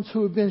the ones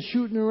who have been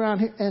shooting around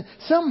here and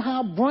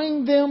somehow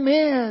bring them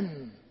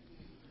in.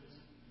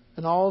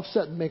 And all of a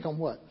sudden make them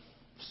what?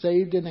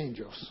 Saved and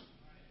angels.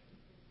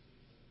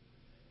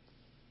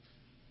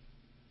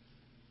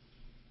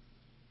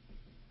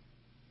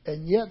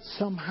 And yet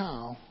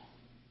somehow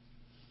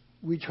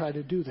we try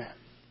to do that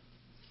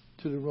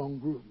to the wrong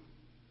group.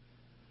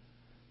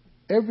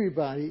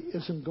 Everybody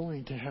isn't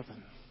going to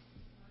heaven.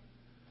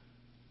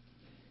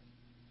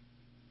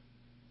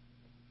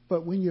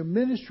 But when your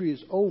ministry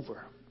is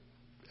over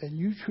and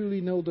you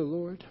truly know the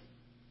Lord,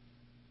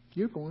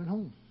 you're going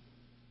home.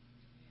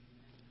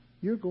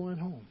 You're going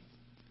home.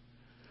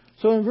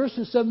 So in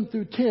verses 7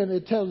 through 10,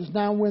 it tells us,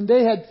 now when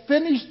they had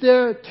finished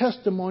their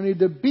testimony,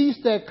 the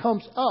beast that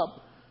comes up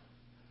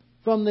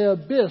from the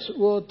abyss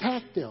will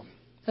attack them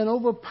and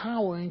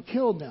overpower and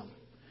kill them.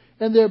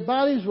 And their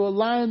bodies will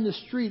lie in the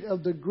street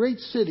of the great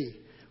city,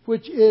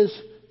 which is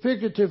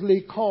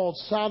figuratively called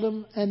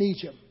Sodom and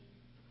Egypt,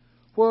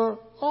 where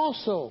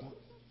also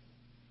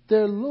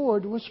their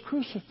Lord was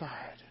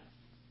crucified.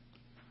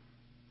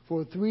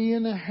 For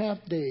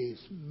 3.5 days,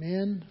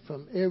 men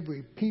from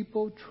every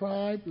people,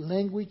 tribe,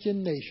 language,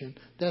 and nation,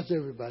 that's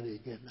everybody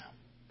again now,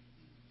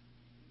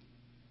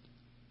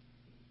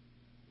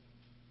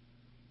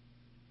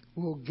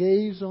 will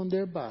gaze on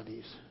their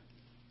bodies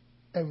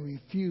and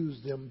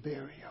refuse them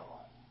burial.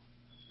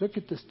 Look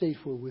at the state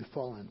where we've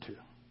fallen to.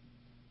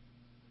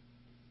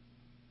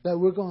 That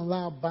we're going to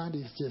allow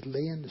bodies just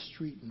lay in the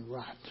street and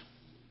rot.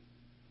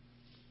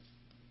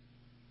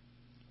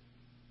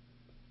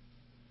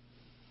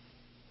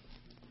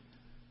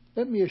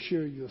 Let me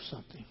assure you of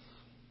something.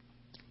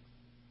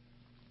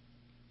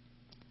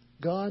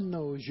 God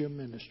knows your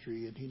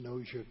ministry and He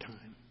knows your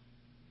time.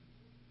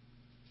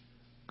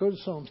 Go to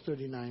Psalms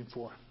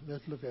 39:4.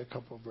 Let's look at a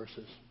couple of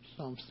verses.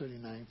 Psalms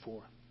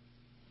 39:4.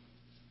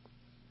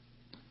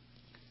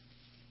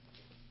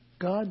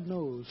 God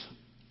knows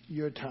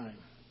your time.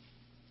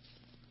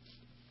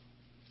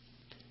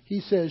 He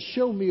says,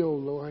 show me, O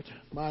Lord,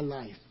 my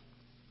life,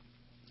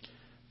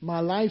 my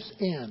life's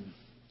end,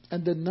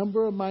 and the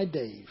number of my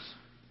days,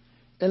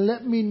 and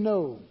let me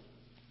know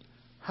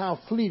how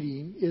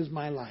fleeting is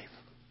my life.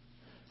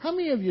 How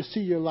many of you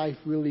see your life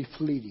really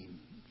fleeting,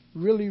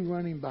 really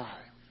running by,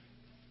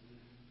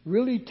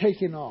 really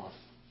taking off?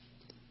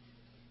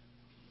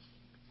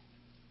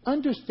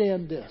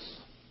 Understand this.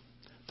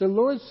 The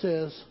Lord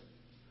says,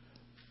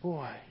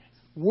 boy,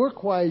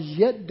 work while is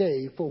yet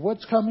day, for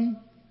what's coming?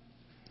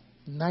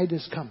 Night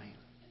is coming.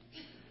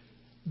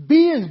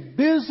 Be as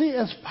busy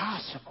as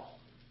possible.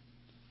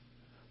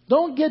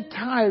 Don't get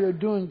tired of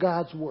doing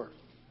God's work.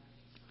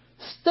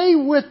 Stay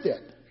with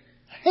it.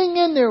 Hang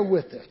in there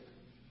with it.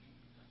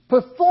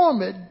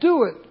 Perform it.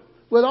 Do it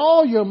with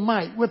all your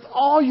might, with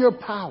all your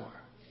power.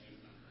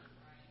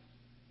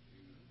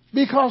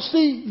 Because,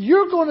 see,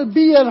 you're going to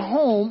be at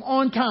home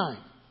on time.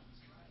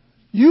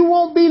 You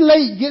won't be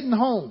late getting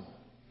home.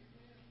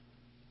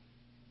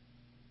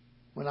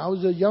 When I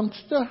was a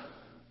youngster,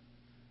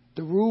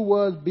 the rule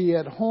was be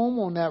at home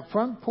on that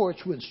front porch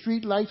when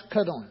street lights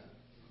cut on.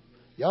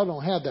 Y'all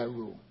don't have that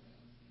rule.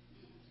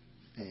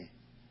 Hey.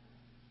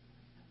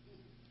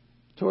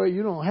 Tori,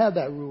 you don't have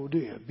that rule, do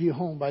you? Be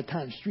home by the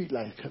time street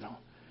lights cut on.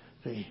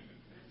 See?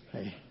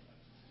 Hey.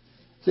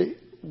 See,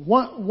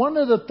 one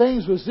of the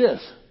things was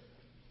this.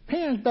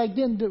 Parents back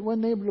then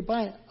weren't able to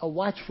buy a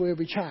watch for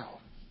every child.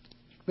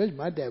 Especially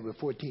my dad with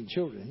 14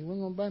 children. He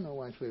wasn't going to buy no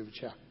watch for every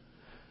child.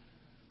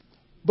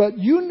 But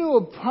you knew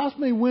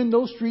approximately when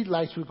those street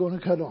lights were going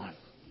to cut on.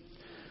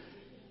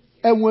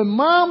 And when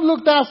Mom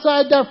looked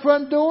outside that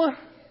front door,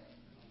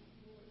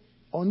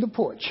 on the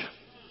porch,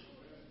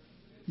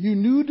 you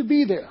knew to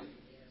be there.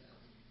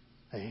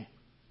 Hey.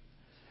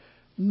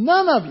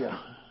 None of you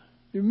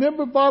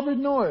remember Barbara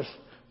Norris.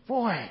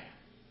 Boy,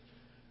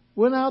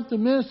 went out to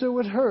minister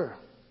with her.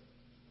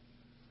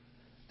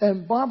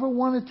 And Barbara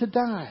wanted to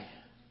die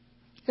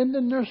in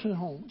the nursing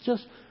home.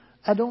 Just,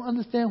 I don't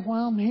understand why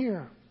I'm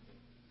here.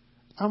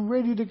 I'm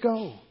ready to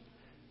go.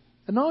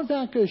 And the only thing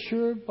I could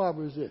assure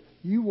Barbara is that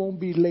you won't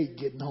be late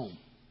getting home.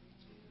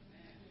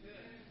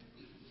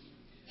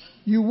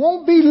 You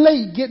won't be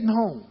late getting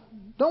home.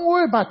 Don't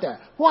worry about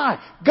that. Why?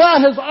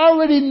 God has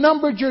already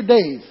numbered your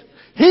days.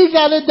 He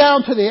got it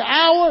down to the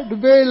hour, the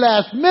very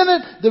last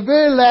minute, the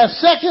very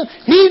last second.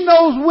 He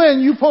knows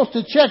when you're supposed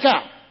to check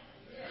out.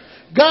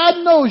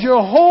 God knows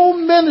your whole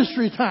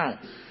ministry time.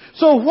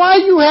 So why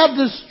you have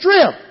the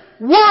strength,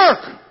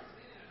 work,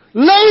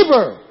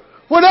 labor,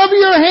 whatever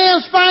your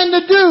hands find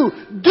to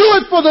do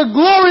it for the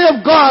glory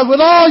of God with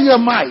all your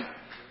might.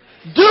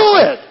 Do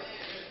it.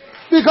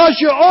 Because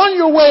you're on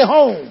your way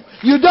home.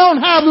 You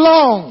don't have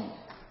long.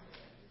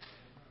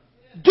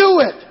 Do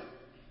it.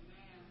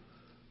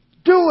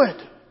 Do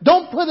it.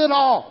 Don't put it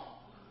off.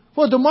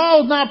 For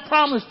tomorrow's not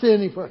promised to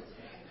any person.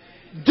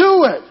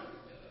 Do it.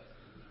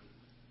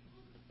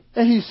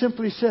 And he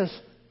simply says,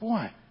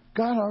 boy,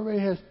 God already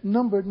has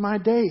numbered my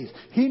days.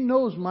 He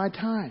knows my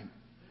time.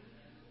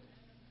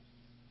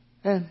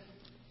 And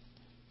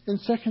in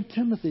 2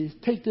 Timothy,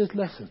 take this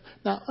lesson.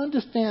 Now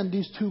understand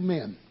these two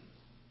men.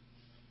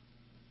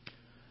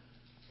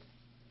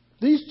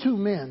 These two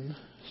men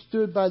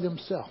stood by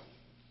themselves.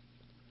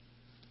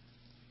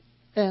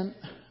 And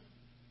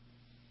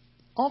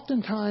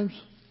oftentimes,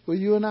 for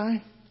you and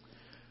I,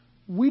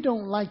 we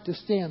don't like to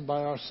stand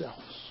by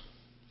ourselves.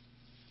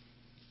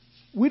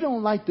 We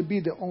don't like to be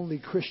the only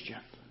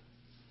Christian.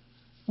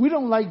 We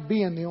don't like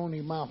being the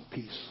only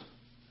mouthpiece.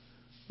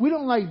 We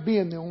don't like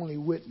being the only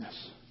witness.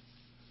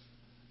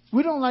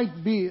 We don't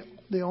like being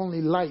the only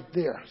light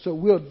there, so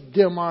we'll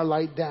dim our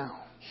light down.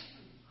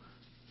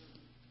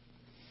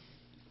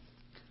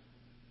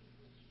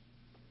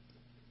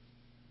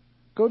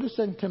 Go to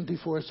 2 Timothy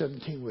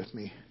 4:17 with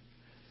me.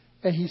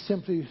 And he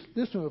simply,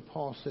 listen to what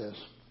Paul says.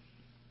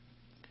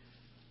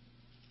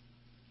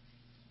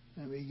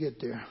 Let me get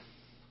there.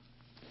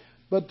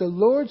 But the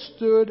Lord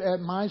stood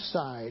at my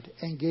side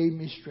and gave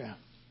me strength.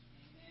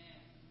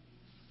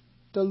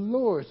 The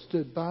Lord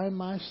stood by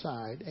my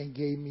side and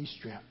gave me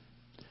strength.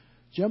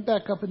 Jump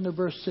back up into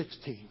verse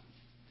 16.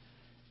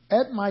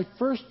 At my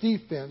first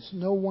defense,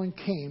 no one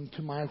came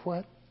to my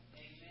what?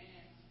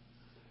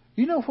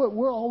 You know what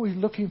we're always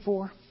looking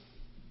for?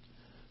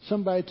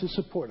 Somebody to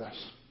support us.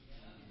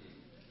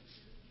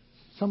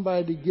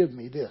 Somebody to give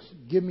me this,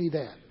 give me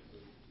that.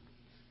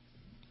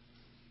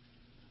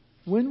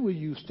 When will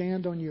you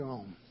stand on your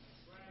own?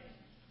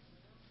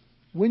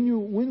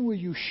 When will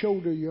you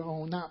shoulder your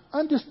own? Now,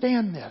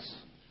 understand this.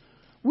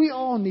 We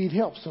all need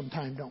help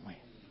sometime, don't we?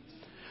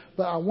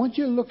 But I want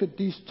you to look at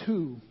these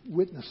two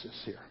witnesses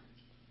here.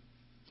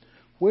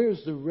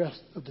 Where's the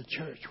rest of the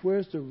church?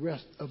 Where's the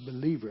rest of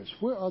believers?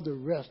 Where are the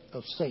rest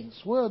of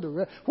saints? Where's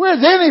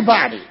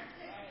anybody?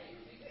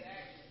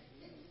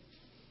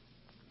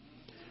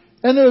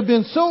 And it would have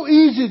been so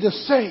easy to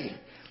say,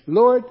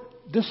 Lord,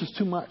 this is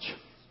too much.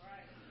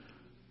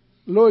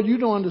 Lord, you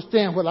don't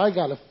understand what I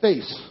got to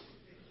face.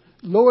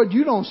 Lord,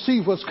 you don't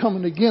see what's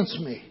coming against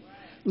me.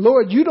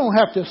 Lord, you don't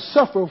have to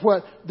suffer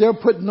what they're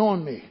putting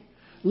on me.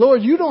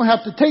 Lord, you don't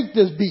have to take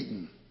this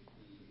beating.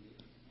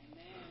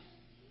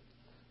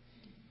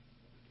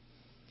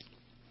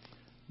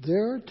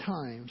 There are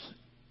times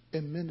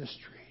in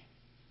ministry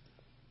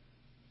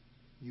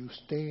you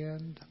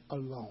stand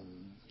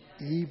alone,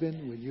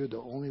 even when you're the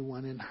only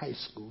one in high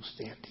school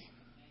standing.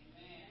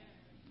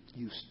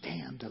 You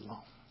stand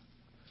alone.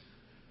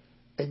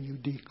 And you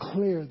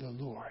declare the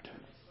Lord.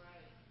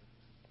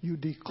 You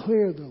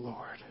declare the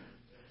Lord.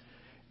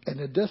 And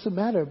it doesn't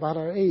matter about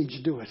our age,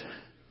 do it.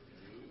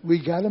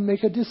 We got to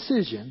make a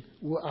decision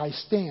where I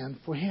stand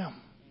for Him.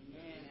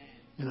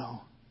 You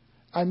know,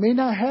 I may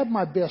not have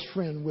my best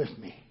friend with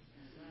me.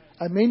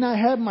 I may not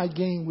have my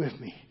gang with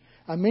me.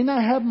 I may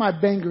not have my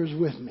bangers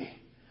with me.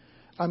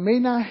 I may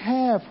not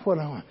have what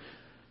I want.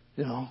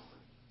 You know,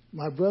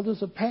 my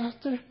brother's a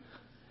pastor.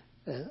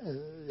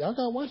 Y'all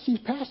got to watch these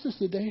pastors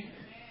today.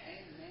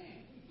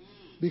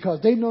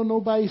 Because they know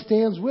nobody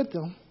stands with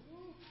them.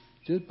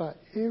 Just about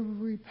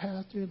every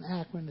pastor in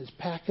Akron is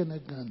packing a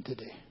gun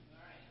today.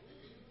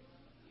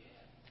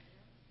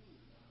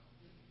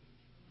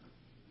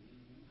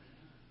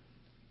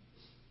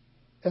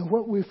 And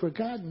what we've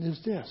forgotten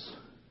is this.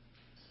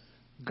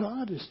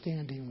 God is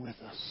standing with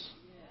us.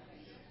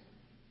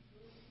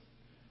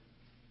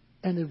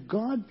 And if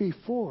God be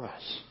for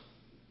us,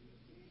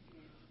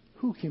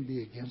 who can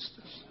be against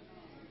us?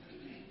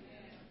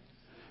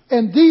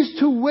 And these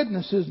two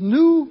witnesses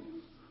knew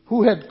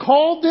who had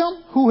called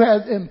them, who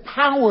had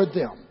empowered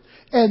them.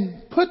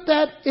 And put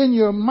that in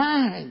your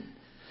mind.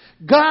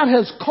 God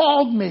has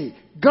called me.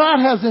 God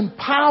has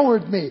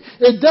empowered me.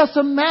 It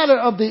doesn't matter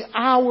of the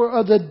hour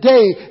of the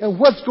day and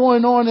what's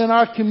going on in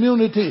our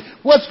community,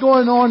 what's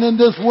going on in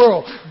this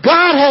world.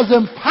 God has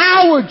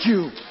empowered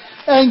you.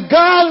 And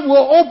God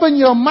will open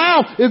your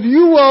mouth if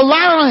you will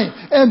allow Him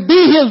and be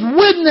His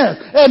witness,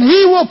 and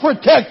He will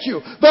protect you.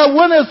 But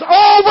when it's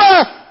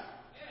over,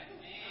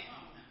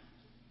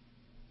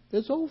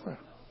 it's over.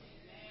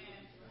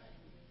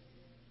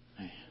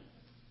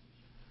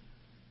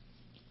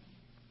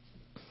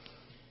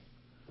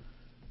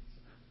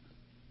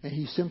 And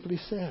He simply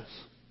says,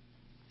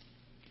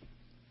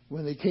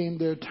 when it came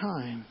their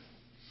time,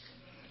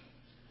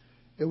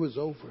 it was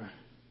over.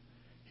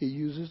 He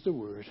uses the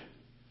word.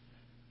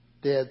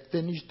 They had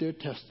finished their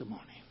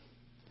testimony.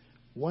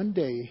 One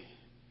day,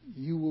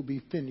 you will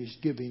be finished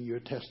giving your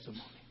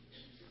testimony.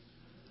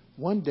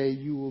 One day,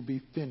 you will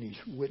be finished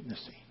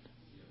witnessing.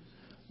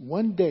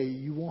 One day,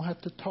 you won't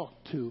have to talk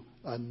to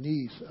a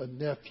niece, a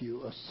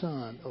nephew, a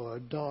son, or a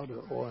daughter,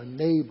 or a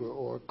neighbor,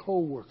 or a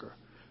co-worker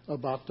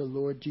about the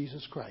Lord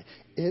Jesus Christ.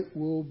 It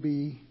will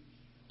be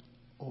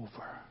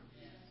over.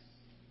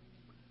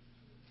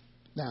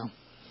 Now,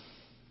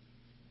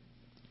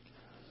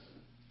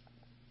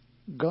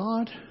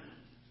 God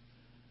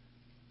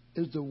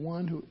is the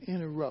one who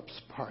interrupts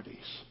parties.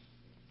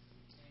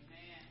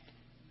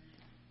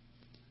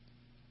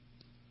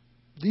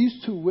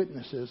 These two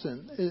witnesses,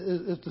 and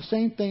it's the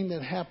same thing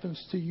that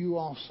happens to you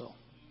also.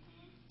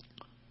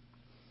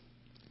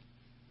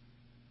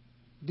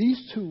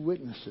 These two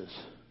witnesses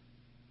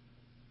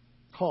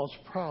caused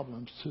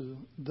problems to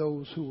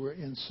those who were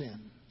in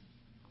sin.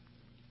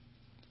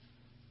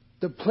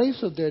 The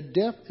place of their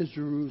death is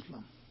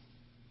Jerusalem,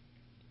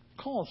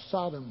 called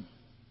Sodom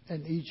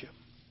and Egypt.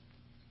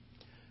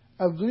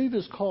 I believe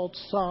it's called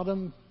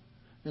Sodom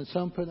and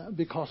some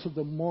because of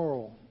the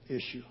moral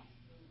issue.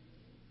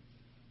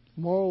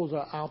 Morals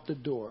are out the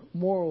door.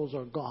 Morals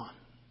are gone.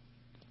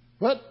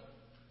 But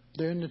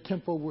they're in the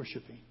temple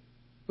worshiping,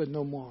 but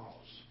no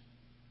morals.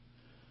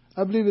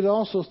 I believe it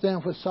also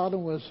stands for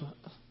Sodom was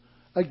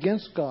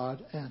against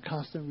God and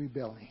constant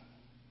rebelling.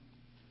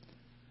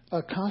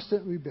 A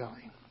constant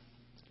rebelling.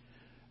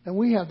 And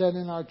we have that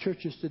in our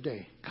churches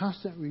today.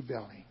 Constant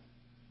rebelling.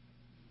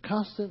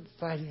 Constant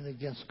fighting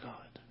against God.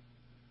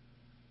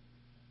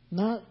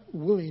 Not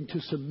willing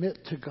to submit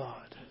to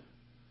God.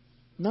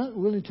 Not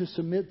willing to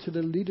submit to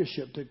the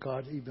leadership that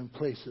God even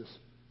places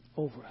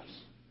over us.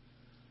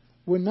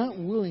 We're not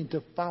willing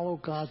to follow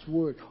God's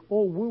word.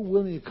 Or we're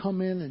willing to come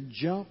in and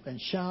jump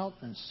and shout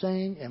and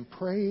sing and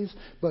praise,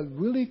 but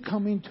really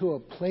coming to a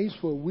place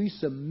where we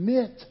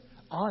submit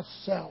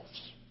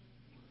ourselves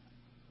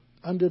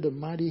under the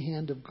mighty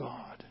hand of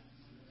God.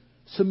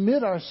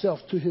 Submit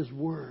ourselves to His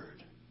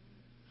word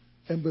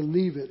and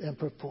believe it and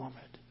perform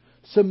it.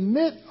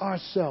 Submit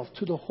ourselves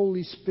to the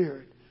Holy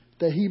Spirit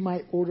that He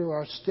might order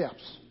our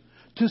steps.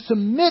 To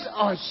submit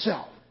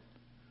ourselves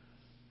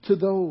to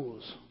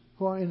those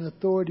who are in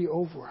authority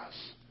over us.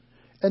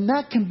 And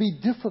that can be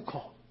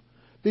difficult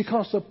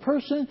because a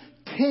person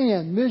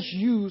can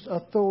misuse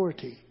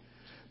authority.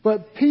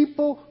 But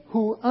people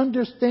who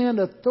understand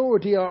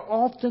authority are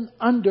often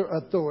under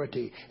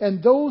authority.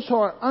 And those who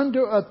are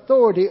under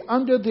authority,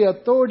 under the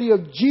authority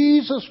of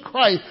Jesus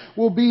Christ,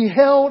 will be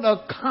held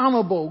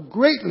accountable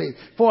greatly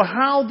for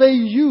how they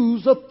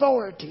use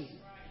authority.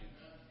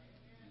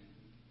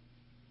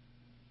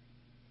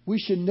 We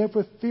should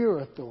never fear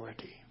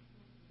authority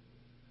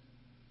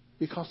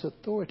because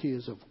authority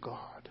is of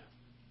God.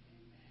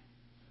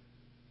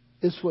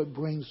 It's what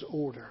brings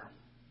order.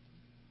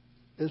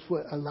 It's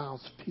what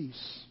allows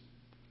peace.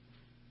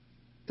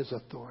 Is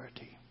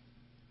authority.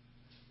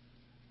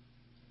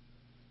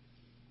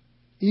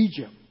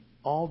 Egypt,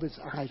 all of its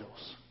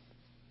idols,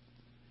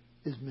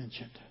 is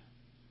mentioned.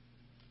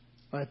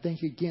 But I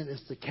think again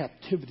it's the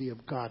captivity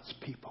of God's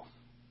people.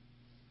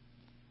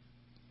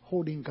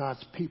 Holding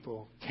God's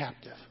people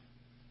captive.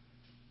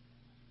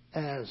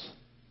 As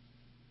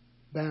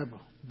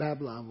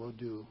Babylon will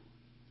do.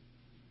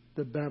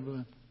 The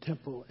Babylon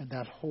temple and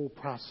that whole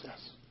process.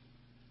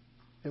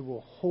 It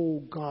will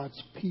hold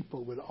God's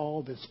people with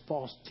all this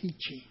false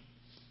teaching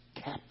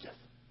captive.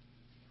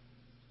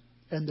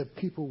 And the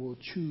people will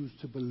choose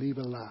to believe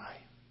a lie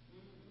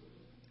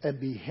and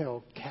be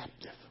held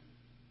captive.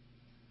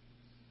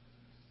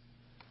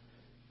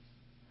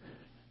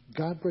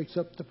 God breaks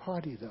up the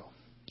party, though,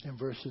 in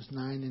verses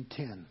 9 and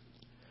 10.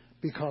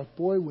 Because,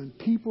 boy, when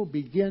people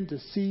begin to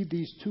see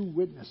these two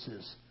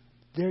witnesses,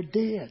 they're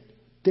dead.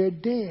 They're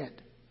dead.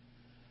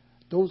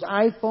 Those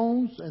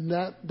iPhones and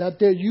that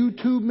their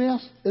YouTube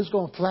mess is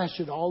going to flash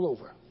it all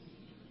over.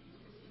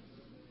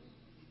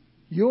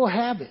 You'll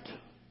have it.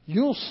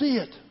 You'll see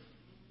it.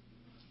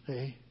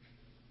 Okay?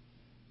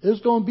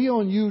 It's going to be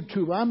on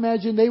YouTube. I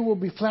imagine they will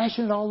be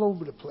flashing it all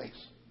over the place.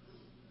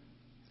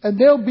 And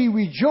they'll be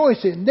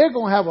rejoicing. They're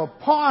going to have a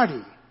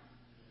party.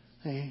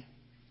 Okay?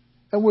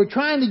 And we're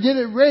trying to get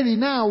it ready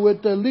now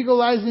with the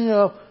legalizing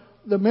of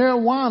the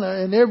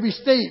marijuana in every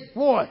state.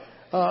 Boy,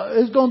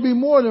 it's going to be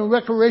more than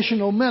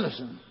recreational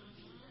medicine.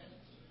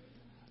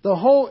 The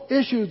whole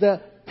issue is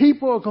that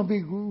people are going to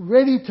be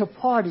ready to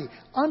party.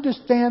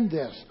 Understand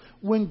this.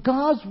 When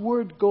God's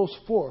word goes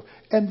forth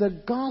and the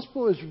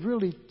gospel is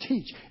really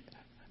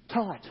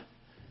taught,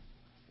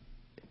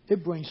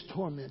 it brings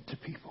torment to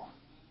people.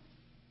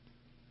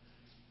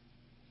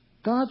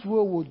 God's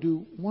will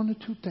do one or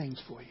two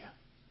things for you.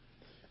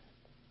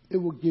 It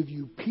will give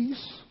you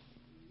peace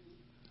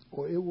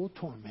or it will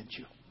torment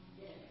you.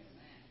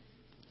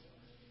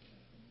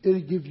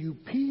 It'll give you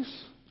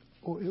peace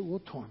or it will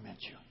torment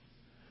you.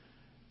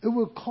 It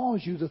will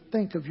cause you to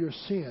think of your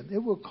sin. It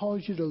will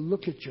cause you to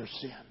look at your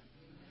sin.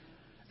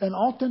 And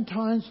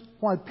oftentimes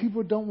why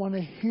people don't want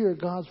to hear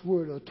God's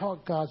word or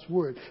talk God's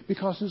word,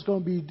 because it's going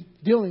to be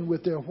dealing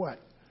with their what?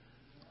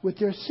 With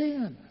their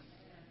sin.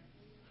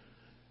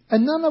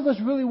 And none of us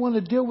really want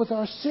to deal with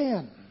our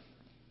sin.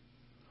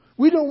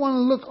 We don't want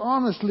to look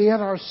honestly at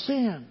our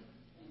sin.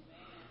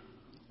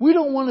 We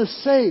don't want to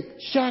say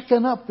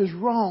shacking up is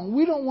wrong.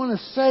 We don't want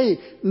to say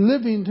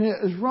living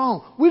is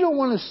wrong. We don't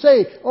want to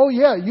say, oh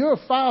yeah, you're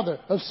a father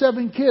of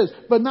 7 kids,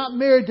 but not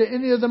married to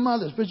any of the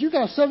mothers. But you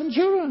got 7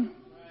 children.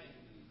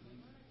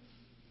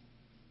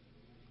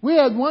 We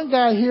had one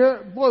guy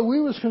here, boy, we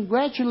was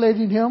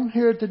congratulating him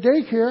here at the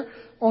daycare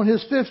on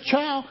his 5th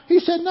child. He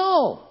said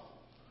no.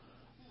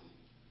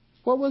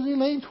 What was he,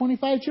 Lane?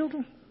 25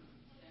 children?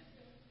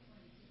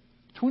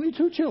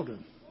 22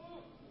 children.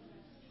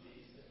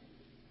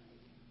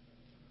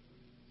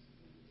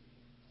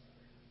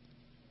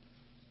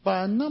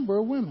 By a number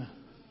of women.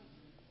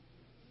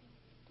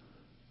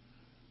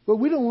 But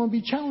we don't want to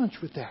be challenged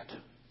with that.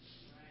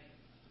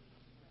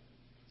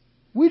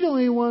 We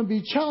don't even want to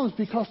be challenged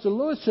because the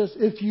Lord says,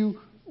 if you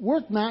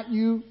work not,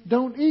 you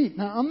don't eat.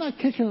 Now, I'm not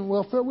kicking on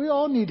welfare. We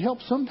all need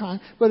help sometime,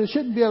 but it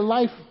shouldn't be a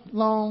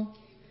lifelong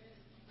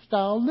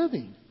style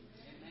living.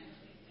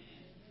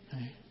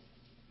 Okay.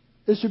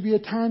 It should be a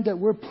time that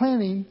we're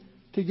planning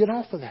to get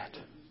off of that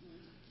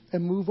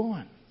and move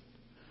on.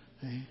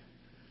 Okay.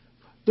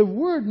 The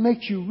Word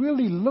makes you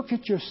really look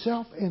at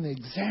yourself and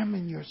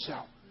examine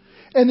yourself.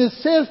 And it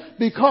says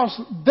because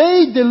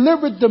they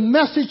delivered the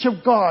message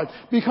of God,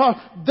 because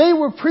they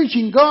were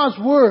preaching God's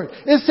Word,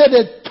 it said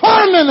it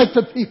tormented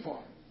the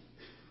people.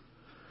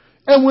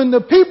 And when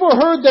the people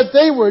heard that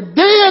they were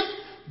dead,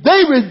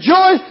 they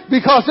rejoiced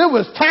because it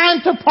was time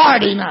to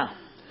party now.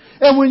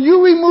 And when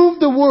you remove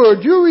the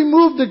Word, you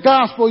remove the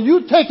gospel,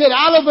 you take it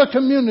out of a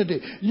community,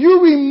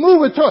 you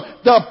remove it,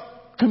 the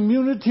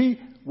community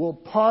will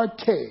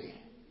partake.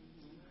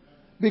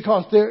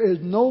 Because there is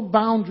no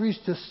boundaries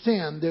to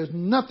sin. There's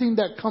nothing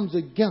that comes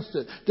against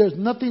it. There's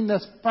nothing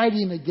that's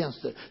fighting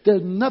against it.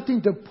 There's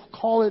nothing to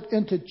call it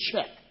into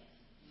check.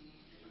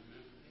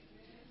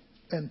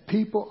 And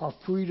people are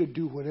free to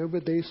do whatever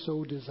they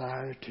so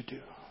desire to do.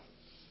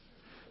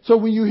 So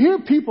when you hear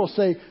people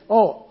say,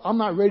 oh, I'm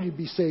not ready to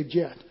be saved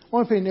yet.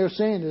 One thing they're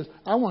saying is,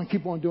 I want to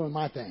keep on doing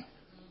my thing.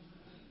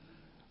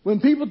 When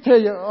people tell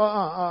you,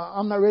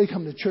 I'm not ready to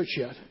come to church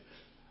yet.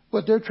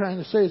 What they're trying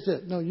to say is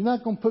that, no, you're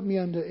not going to put me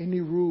under any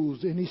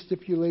rules, any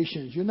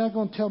stipulations. You're not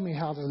going to tell me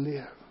how to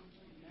live.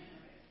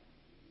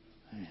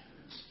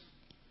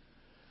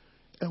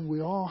 And we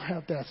all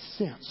have that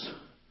sense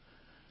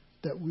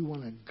that we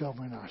want to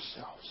govern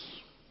ourselves.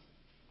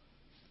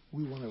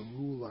 We want to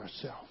rule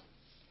ourselves.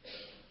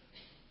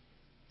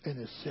 And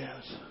it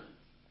says,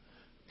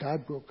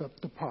 God broke up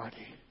the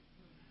party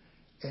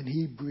and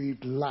He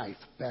breathed life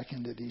back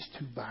into these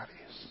 2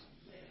 bodies.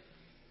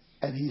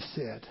 And He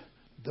said,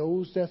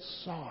 those that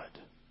saw it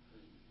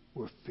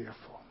were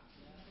fearful.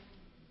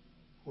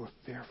 Were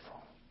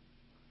fearful.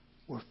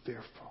 Were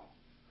fearful.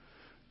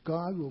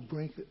 God will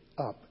break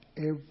up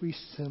every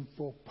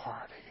sinful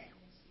party.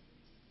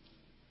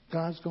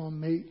 God's going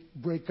to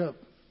break up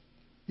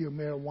your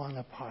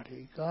marijuana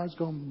party. God's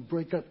going to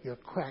break up your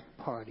crack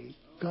party.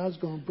 God's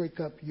going to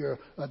break up your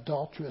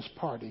adulterous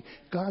party.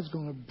 God's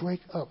going to break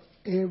up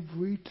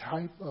every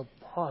type of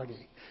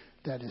party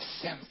that is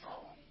sinful.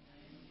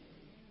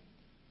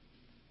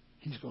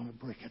 He's going to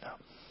break it up.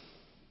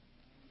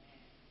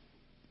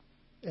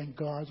 And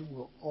God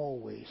will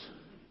always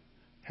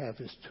have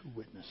His 2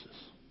 witnesses.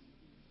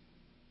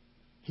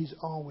 He's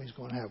always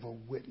going to have a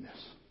witness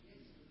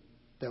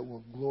that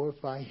will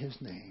glorify His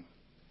name,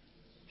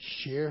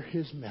 share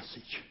his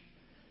message,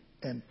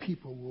 and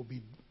people will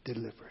be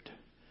delivered.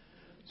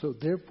 So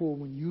therefore,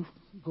 when you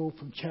go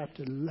from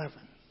chapter 11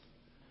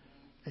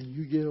 and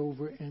you get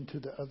over into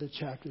the other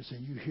chapters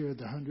and you hear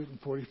the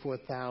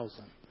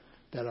 144,000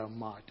 that are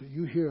marked,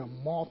 you hear a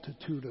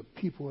multitude of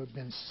people have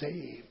been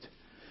saved.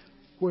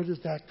 Where does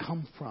that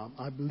come from?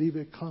 I believe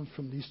it comes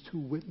from these two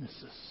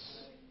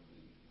witnesses.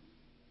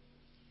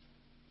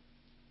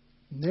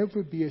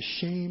 Never be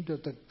ashamed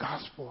of the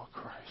gospel of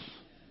Christ.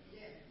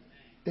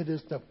 It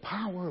is the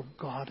power of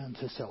God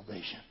unto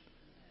salvation.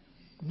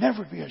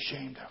 Never be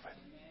ashamed of it.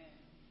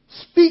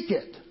 Speak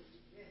it.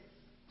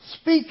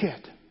 Speak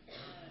it.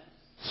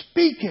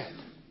 Speak it.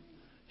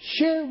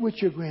 Share it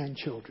with your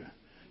grandchildren.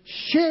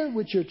 Share it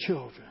with your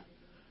children.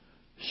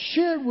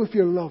 Share it with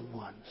your loved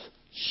ones.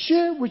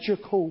 Share it with your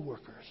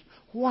co-workers.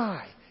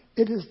 Why?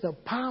 It is the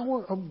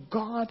power of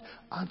God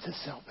unto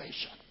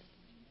salvation.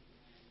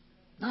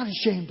 Not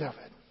ashamed of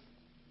it.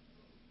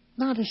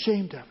 Not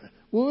ashamed of it.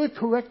 Will it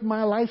correct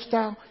my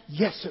lifestyle?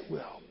 Yes, it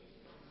will.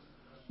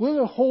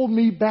 Will it hold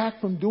me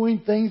back from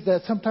doing things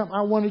that sometimes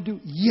I want to do?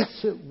 Yes,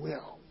 it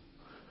will.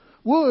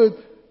 Will it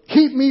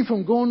keep me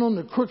from going on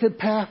the crooked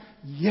path?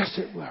 Yes,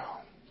 it will.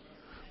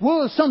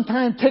 Will it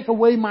sometimes take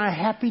away my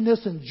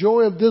happiness and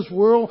joy of this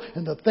world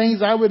and the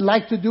things I would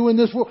like to do in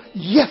this world?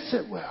 Yes,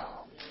 it will.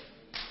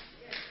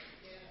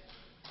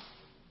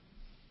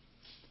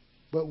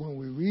 But when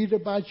we read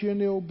about you in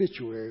the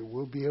obituary,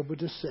 we'll be able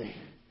to say,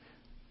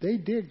 they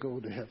did go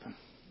to heaven.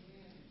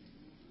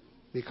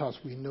 Because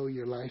we know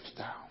your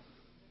lifestyle.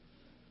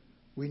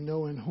 We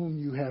know in whom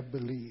you have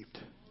believed.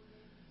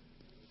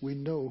 We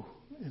know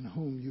in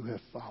whom you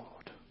have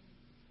followed.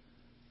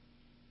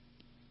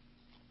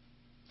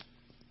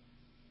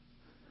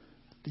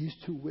 These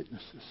two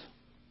witnesses.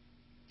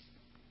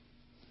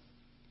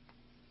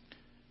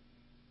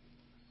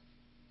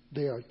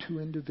 They are two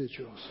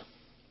individuals.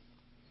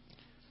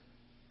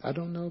 I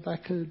don't know if I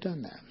could have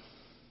done that.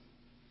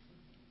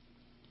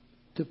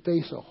 To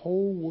face a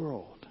whole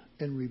world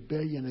in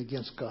rebellion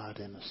against God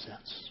in a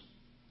sense.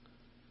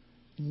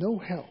 No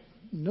help,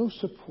 no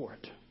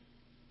support.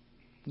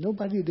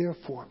 Nobody there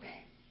for me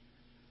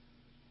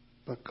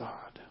but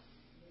God.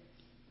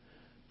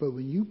 But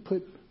when you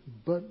put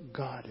but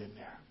God in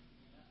there,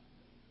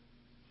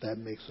 that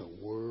makes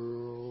a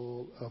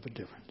world of a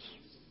difference.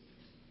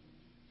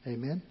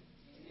 Amen?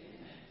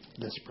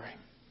 Let's pray.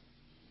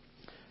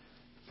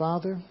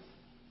 Father,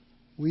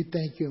 we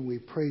thank you and we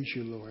praise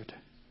you, Lord,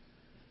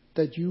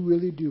 that you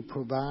really do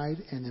provide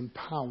and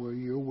empower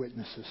your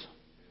witnesses.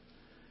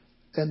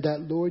 And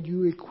that, Lord,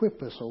 you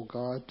equip us, oh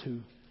God,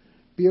 to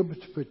be able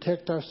to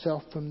protect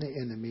ourselves from the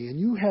enemy. And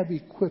you have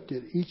equipped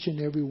it, each and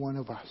every one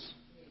of us.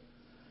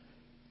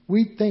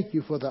 We thank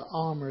you for the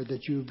armor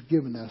that you've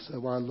given us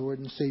of our Lord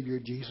and Savior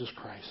Jesus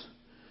Christ.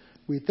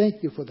 We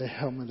thank you for the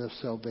helmet of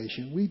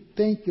salvation. We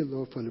thank you,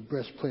 Lord, for the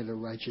breastplate of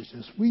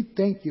righteousness. We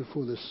thank you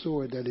for the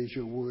sword that is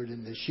your word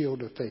and the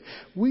shield of faith.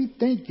 We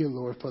thank you,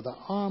 Lord, for the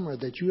armor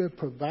that you have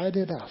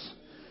provided us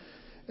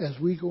as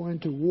we go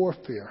into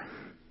warfare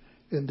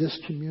in this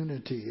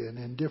community and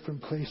in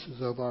different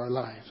places of our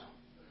lives.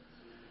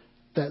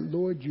 That,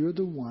 Lord, you're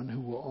the one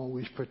who will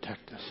always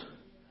protect us.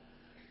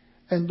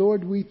 And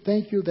Lord, we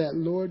thank you that,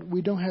 Lord,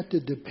 we don't have to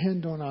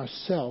depend on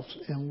ourselves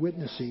in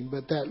witnessing,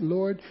 but that,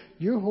 Lord,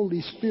 your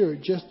Holy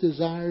Spirit just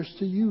desires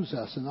to use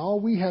us. And all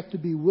we have to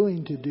be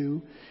willing to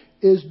do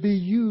is be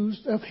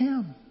used of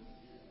him.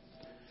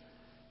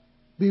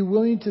 Be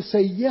willing to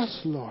say,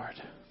 yes, Lord,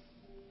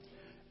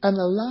 and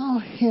allow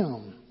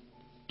him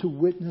to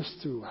witness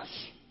through us.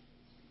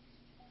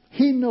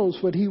 He knows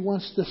what he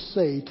wants to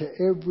say to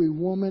every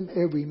woman,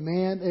 every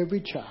man,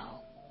 every child.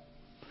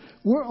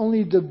 We're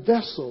only the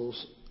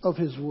vessels of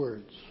his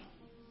words.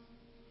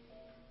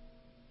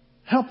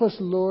 Help us,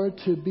 Lord,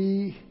 to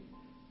be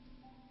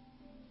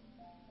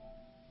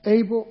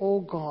able,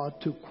 oh God,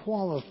 to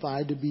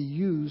qualify to be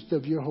used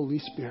of your Holy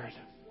Spirit.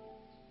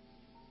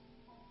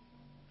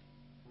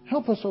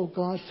 Help us, oh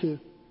God, to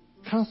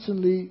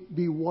constantly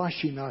be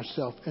washing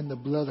ourselves in the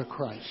blood of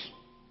Christ.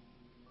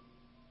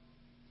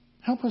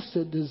 Help us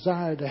to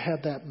desire to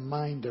have that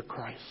mind of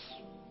Christ.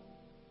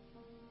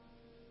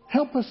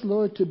 Help us,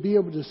 Lord, to be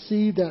able to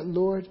see that,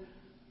 Lord,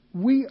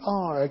 we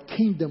are a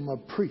kingdom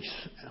of priests.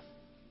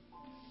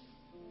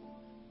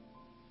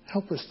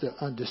 Help us to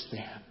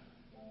understand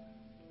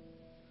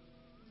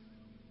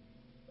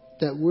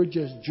that we're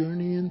just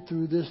journeying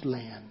through this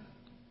land.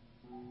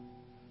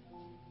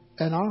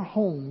 And our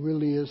home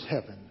really is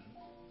heaven,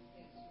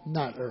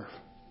 not earth.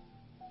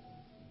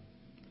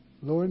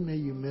 Lord, may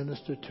you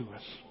minister to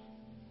us.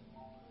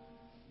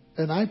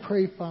 And I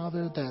pray,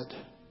 Father, that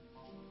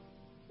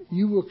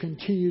you will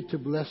continue to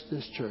bless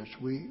this church.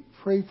 We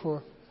pray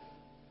for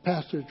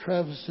Pastor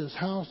Travis's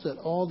house, that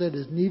all that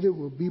is needed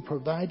will be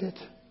provided.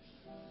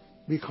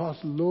 Because,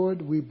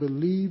 Lord, we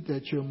believe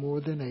that you're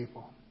more than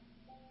able.